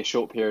it was only a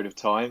short period of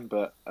time,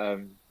 but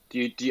have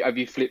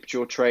you flipped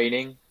your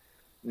training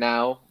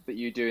now that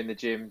you do in the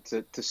gym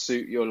to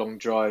suit your long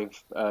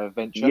drive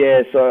venture?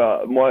 Yeah,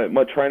 so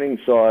my training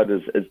side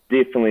is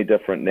definitely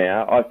different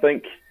now. I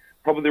think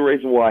probably the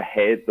reason why I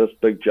had this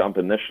big jump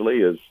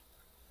initially is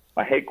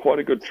I had quite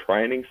a good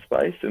training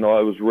space and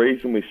I was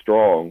reasonably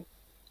strong,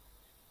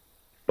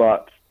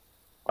 but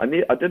I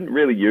didn't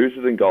really use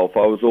it in golf.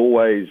 I was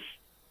always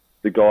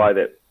the guy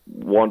that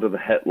wanted to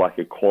hit like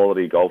a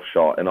quality golf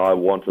shot, and I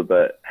wanted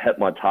to hit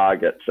my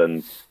targets,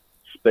 and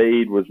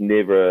speed was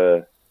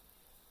never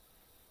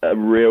a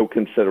real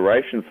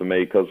consideration for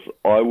me because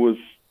I was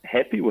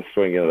happy with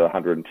swinging at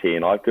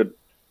 110. I could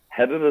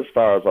hit it as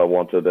far as I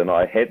wanted, and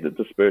I had the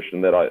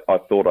dispersion that I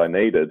thought I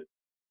needed.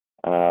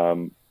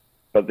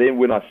 But then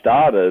when I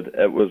started,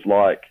 it was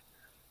like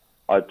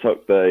I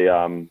took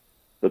the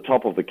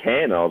top of the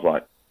can, and I was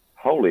like,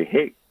 holy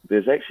heck,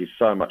 there's actually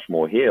so much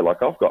more here.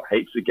 Like, I've got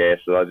heaps of gas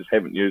that I just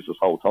haven't used this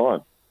whole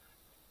time.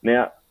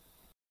 Now,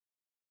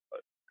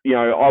 you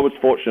know, I was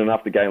fortunate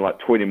enough to gain like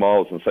 20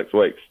 miles in 6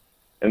 weeks.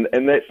 And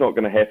that's not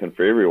going to happen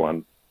for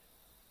everyone.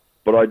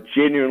 But I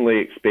genuinely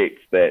expect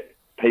that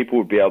people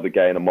would be able to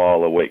gain a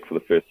mile a week for the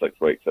first 6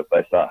 weeks if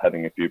they start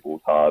hitting a few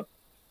balls hard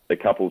a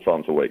couple of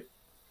times a week.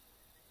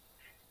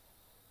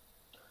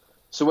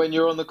 So when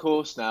you're on the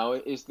course now,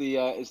 is the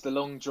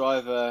long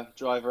driver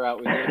out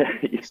with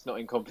you? It's not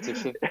in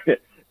competition.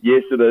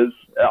 Yes, it is.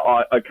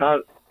 I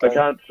can't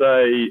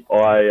say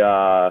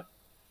I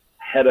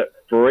hit it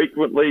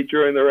frequently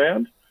during the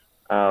round,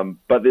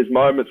 but there's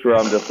moments where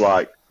I'm just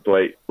like,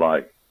 sweet,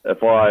 like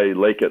if I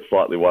leak it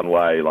slightly one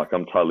way, like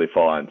I'm totally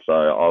fine. So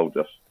I'll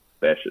just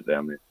bash it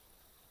down there.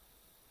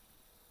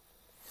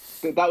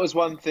 But that was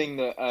one thing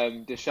that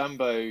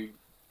DeChambeau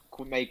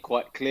made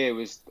quite clear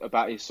was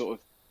about his sort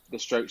of the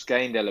strokes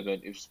gained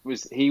element.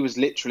 He was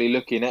literally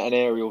looking at an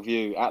aerial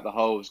view at the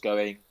holes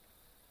going,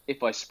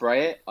 if I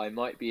spray it, I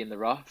might be in the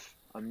rough.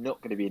 I'm not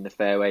going to be in the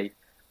fairway,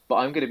 but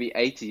I'm going to be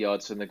 80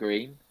 yards from the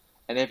green,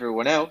 and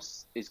everyone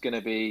else is going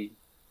to be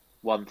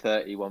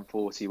 130,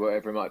 140,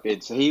 whatever it might be.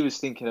 So he was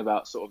thinking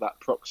about sort of that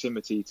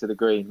proximity to the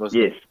green,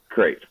 wasn't he? Yes,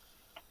 correct.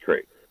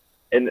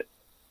 And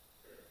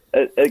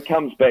it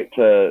comes back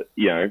to,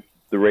 you know,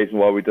 the reason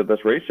why we did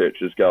this research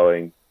is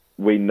going,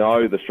 we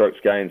know the strokes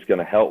gain is going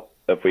to help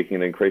if we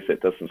can increase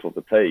that distance with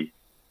the tee.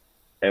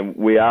 and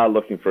we are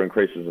looking for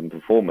increases in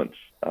performance.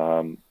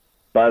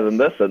 But in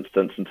this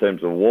instance, in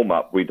terms of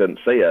warm-up, we didn't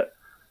see it.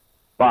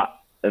 But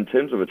in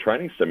terms of a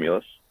training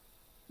stimulus,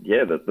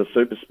 yeah, the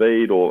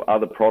SuperSpeed or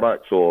other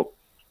products, or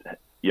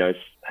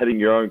hitting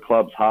your own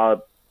clubs hard,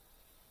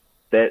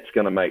 that's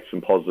going to make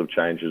some positive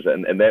changes,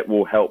 and that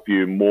will help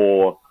you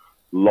more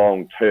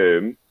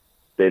long-term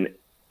than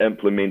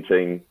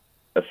implementing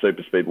a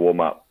SuperSpeed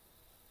warm-up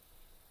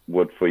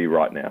would for you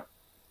right now.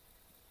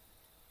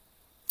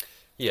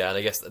 Yeah, and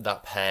I guess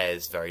that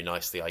pairs very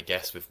nicely, I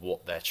guess, with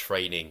what their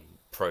training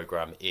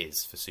program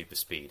is for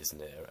SuperSpeed,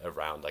 isn't it?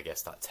 Around, I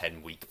guess, that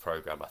 10-week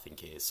program, I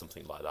think it is,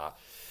 something like that,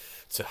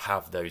 to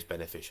have those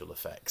beneficial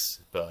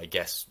effects. But I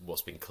guess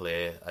what's been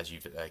clear, as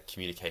you've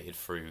communicated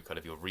through kind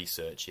of your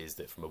research, is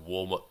that from a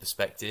warm-up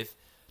perspective,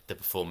 the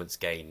performance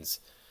gains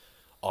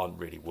aren't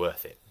really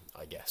worth it,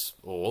 I guess,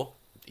 or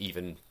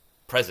even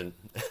present.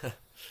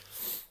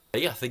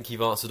 Yeah, I think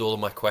you've answered all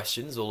of my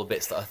questions, all the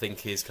bits that I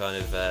think is kind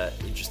of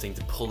interesting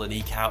to pull and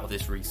eke out of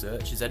this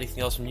research. Is there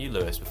anything else from you,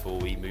 Lewis, before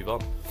we move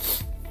on?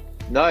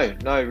 No,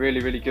 really,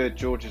 really good.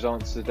 George has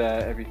answered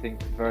everything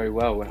very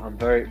well. I'm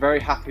very,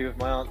 very happy with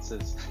my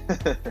answers.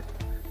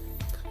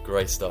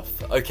 Great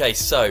stuff. Okay,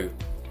 so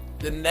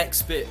the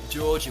next bit,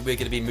 George, we're going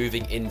to be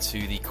moving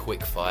into the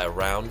quick-fire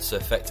round. So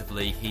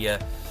effectively here,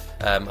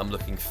 I'm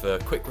looking for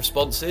quick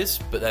responses,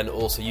 but then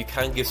also you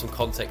can give some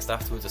context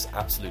afterwards. That's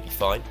absolutely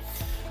fine.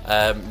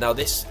 Now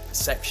this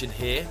section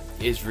here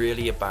is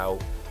really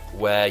about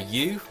where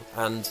you,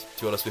 and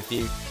to be honest with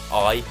you,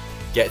 I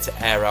get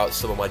to air out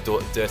some of my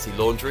dirty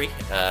laundry,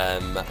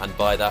 and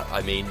by that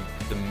I mean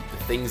the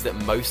things that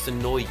most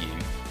annoy you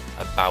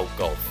about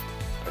golf,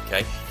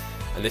 okay?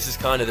 And this is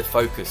kind of the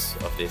focus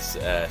of this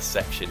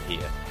section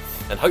here,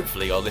 and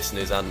hopefully our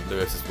listeners and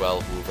Lewis as well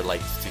will relate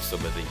to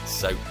some of these.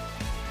 So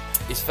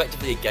it's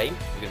effectively a game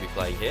we're going to be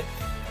playing here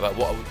about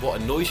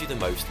what annoys you the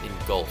most in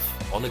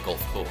golf, on a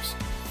golf course.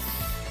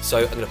 So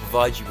I'm going to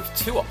provide you with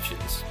two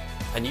options,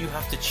 and you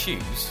have to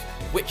choose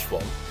which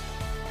one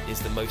is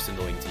the most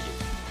annoying to you.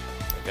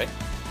 Okay?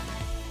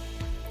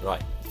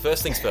 Right,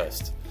 first things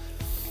first.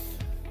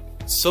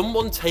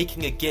 Someone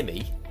taking a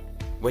gimme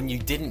when you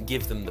didn't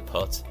give them the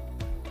putt,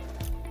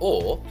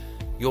 or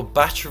your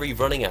battery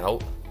running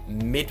out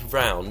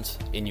mid-round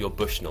in your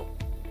Bushnell.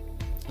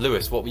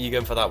 Lewis, what were you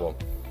going for that one?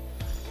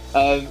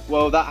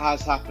 Well, that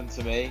has happened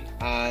to me,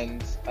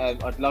 and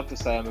I'd love to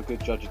say I'm a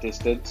good judge of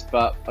distance,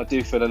 but I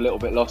do feel a little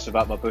bit lost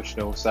about my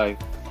Bushnell, so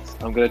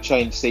I'm going to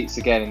change seats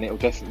again, and it'll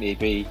definitely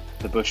be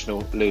the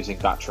Bushnell losing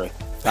battery.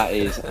 That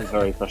is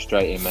very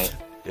frustrating, mate.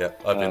 Yeah,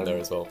 I've been there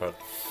as well, bro.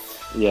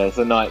 Yeah, it's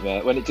a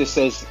nightmare. When it just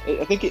says,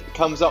 I think it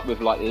comes up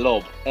with like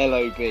lob,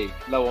 L-O-B,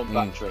 low on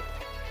battery.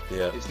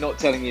 Yeah. It's not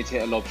telling you to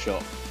hit a lob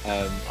shot.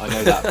 I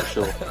know that for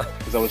sure,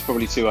 because I was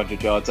probably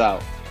 200 yards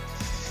out.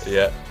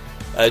 Yeah.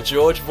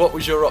 George, what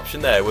was your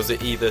option there? Was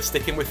it either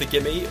sticking with the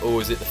gimme, or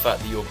was it the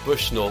fact that your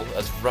Bushnell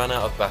has ran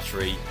out of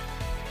battery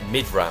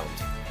mid-round?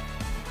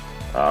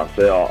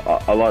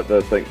 I like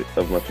to think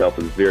of myself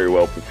as very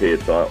well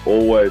prepared, so I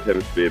always have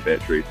a spare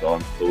battery, so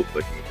I'm still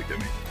sticking with the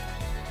gimme.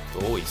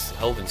 Oh, he's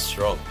holding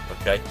strong.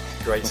 Okay,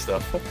 great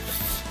stuff.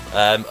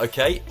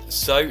 Okay,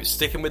 so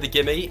sticking with the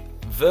gimme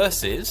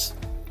versus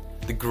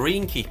the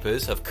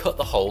greenkeepers have cut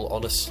the hole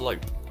on a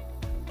slope.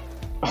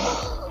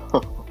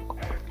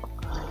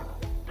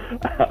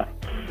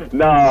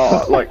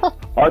 No, like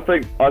I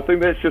think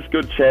that's just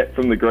good chat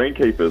from the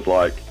greenkeepers.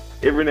 Like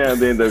every now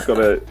and then they've got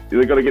to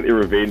get their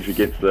revenge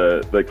against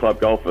the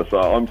club golfer. So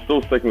I'm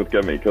still sticking with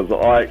gimme because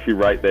I actually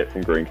rate that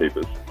from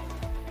greenkeepers.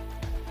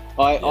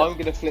 I'm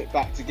going to flip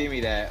back to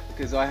gimme there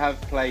because I have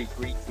played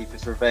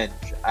greenkeepers revenge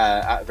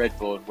at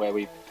Redbourne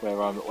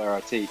where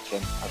I teach,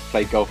 and I've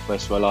played golf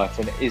most of my life,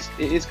 and it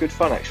is good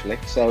fun actually.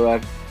 So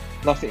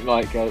nothing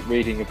like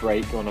reading a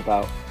break on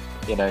about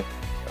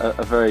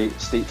a very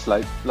steep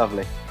slope.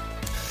 Lovely.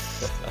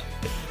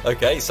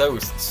 Okay, so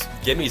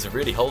gimmies are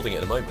really holding it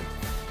at the moment.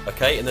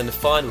 Okay, and then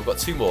we've got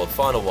two more. The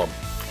final one.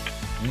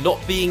 Not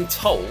being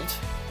told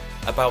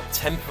about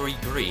temporary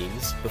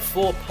greens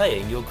before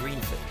paying your green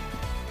fee.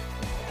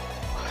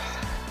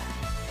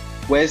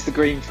 Where's the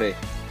green fee?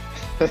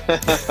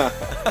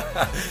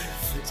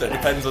 So it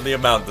depends on the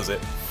amount, does it?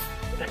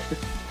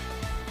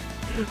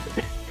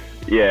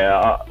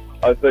 Yeah,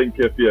 I think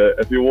if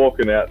you're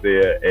walking out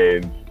there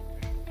and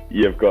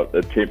you've got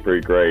a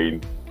temporary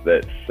green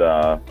that's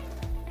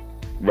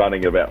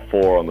running about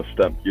 4 on the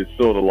stump, you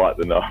sort of like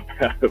to know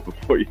about it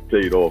before you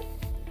tee it off.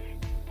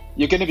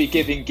 You're going to be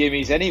giving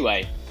gimmies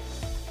anyway.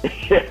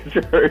 Yeah,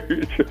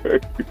 true.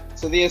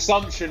 So the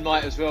assumption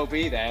might as well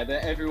be there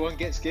that everyone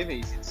gets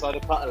gimmies inside a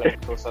putter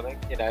length or something,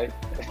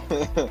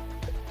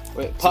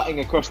 Putting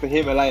across the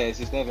Himalayas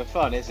is never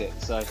fun, is it?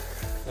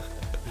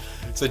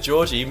 So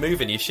George, are you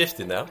moving? Are you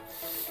shifting now?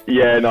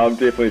 Yeah, no, I'm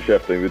definitely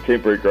shifting. The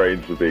temporary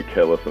greens would be a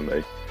killer for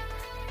me.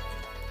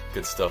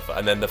 Good stuff.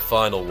 And then the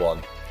final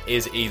one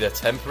is either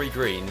temporary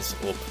greens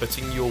or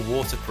putting your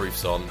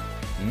waterproofs on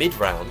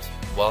mid-round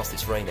whilst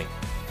it's raining.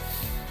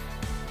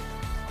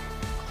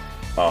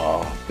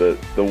 The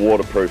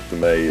waterproof to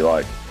me,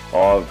 like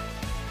I've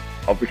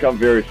I've become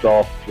very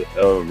soft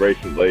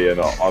recently, and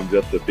I'm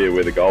just a fair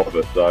weather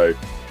golfer. So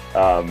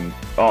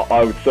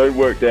I soon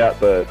worked out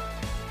the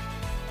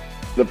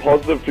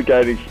positive to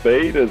gaining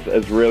speed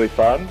is really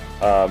fun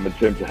in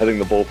terms of hitting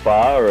the ball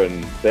far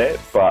and that,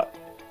 but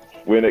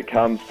when it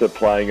comes to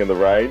playing in the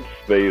rain,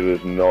 speed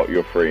is not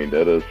your friend.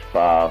 It is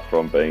far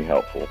from being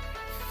helpful.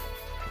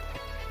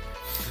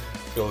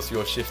 Of course,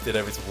 you're shifted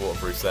over to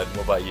waterproofs then.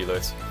 What about you,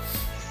 Lewis?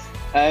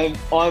 I'm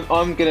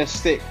going to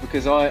stick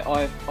because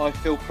I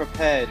feel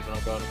prepared when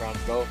I go on a round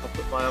of golf. I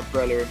put my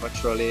umbrella in my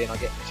trolley and I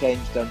get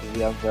changed under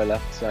the umbrella,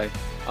 so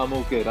I'm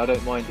all good. I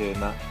don't mind doing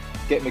that.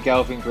 Get my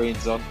Galvin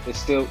greens on. They're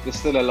still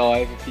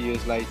alive a few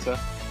years later.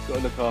 Got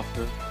to look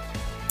after them.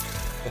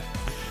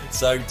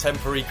 So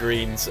temporary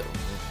greens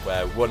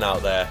were won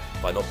out there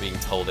by not being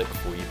told it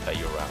before you pay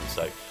your round.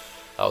 So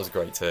that was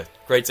great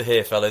to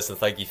hear, fellas, and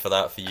thank you for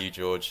that for you,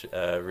 George.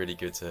 Really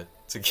good to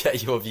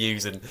get your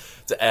views and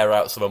to air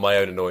out some of my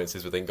own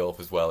annoyances within golf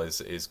as well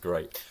is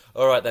great.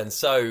 All right then,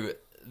 so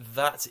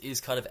that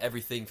is kind of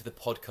everything for the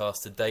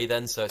podcast today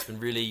then. So it's been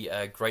really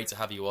great to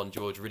have you on,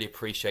 George. Really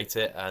appreciate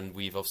it, and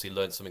we've obviously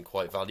learned something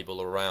quite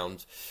valuable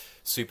around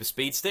super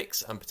speed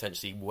sticks and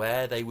potentially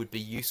where they would be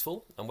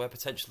useful and where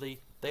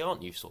potentially they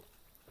aren't useful.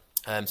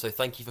 So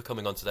thank you for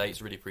coming on today.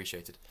 It's really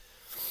appreciated.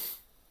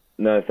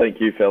 No,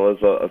 thank you, fellas.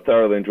 I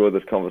thoroughly enjoyed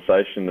this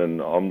conversation,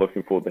 and I'm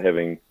looking forward to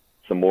having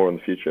some more in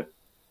the future.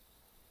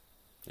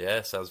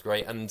 Yeah, sounds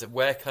great. And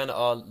where can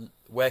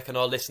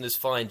our listeners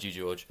find you,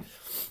 George?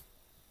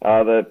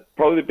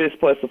 Probably the best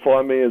place to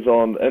find me is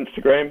on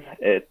Instagram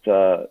at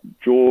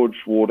George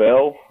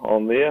Wardell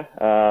on there.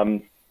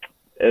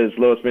 As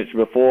Lewis mentioned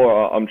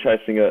before, I'm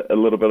chasing a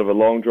little bit of a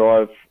long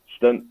drive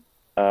stint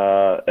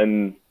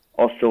in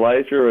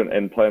Australasia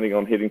and planning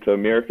on heading to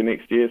America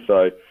next year.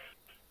 So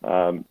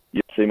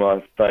you'll see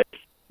my face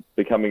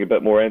becoming a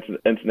bit more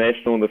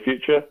international in the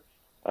future.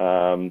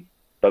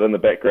 But in the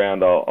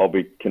background, I'll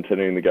be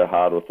continuing to go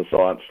hard with the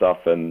science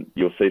stuff, and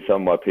you'll see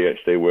some of my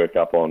PhD work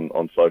up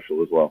on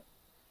social as well.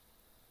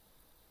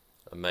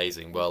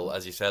 Amazing. Well,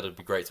 as you said, it'd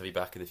be great to be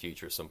back in the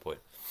future at some point.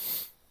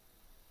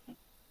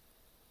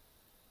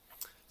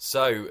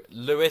 So,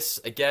 Lewis,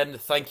 again,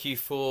 thank you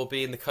for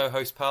being the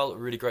co-host, pal.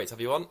 Really great to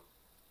have you on.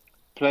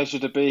 Pleasure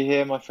to be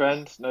here, my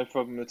friend. No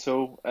problem at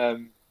all.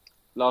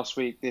 Last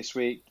week, this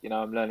week,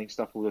 I'm learning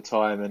stuff all the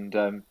time,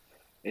 and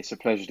it's a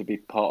pleasure to be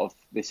part of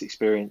this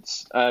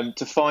experience.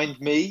 To find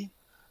me,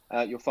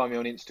 you'll find me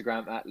on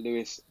Instagram at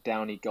Lewis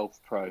Downey Golf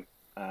Pro.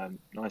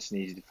 Nice and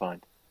easy to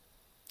find.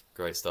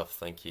 Great stuff.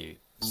 Thank you.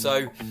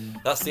 So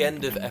that's the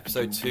end of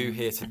episode 2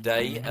 here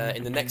today.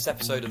 In the next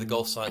episode of the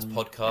Golf Science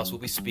Podcast, we'll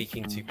be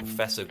speaking to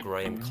Professor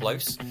Graham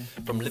Close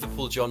from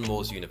Liverpool John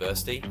Moores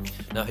University.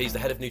 Now, he's the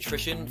head of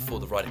nutrition for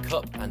the Ryder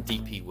Cup and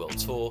DP World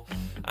Tour,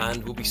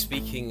 and we'll be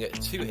speaking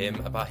to him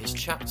about his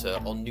chapter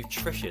on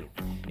nutrition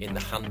in the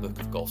Handbook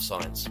of Golf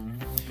Science.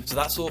 So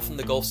that's all from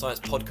the Golf Science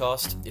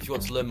Podcast. If you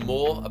want to learn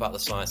more about the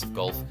science of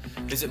golf,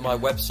 visit my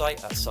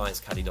website at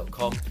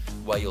sciencecaddy.com,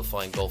 where you'll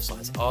find golf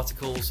science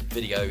articles,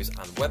 videos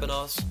and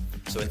webinars.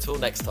 So until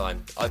next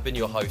time, I've been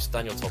your host,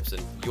 Daniel Thompson,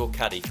 your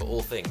caddy for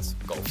all things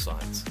golf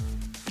science.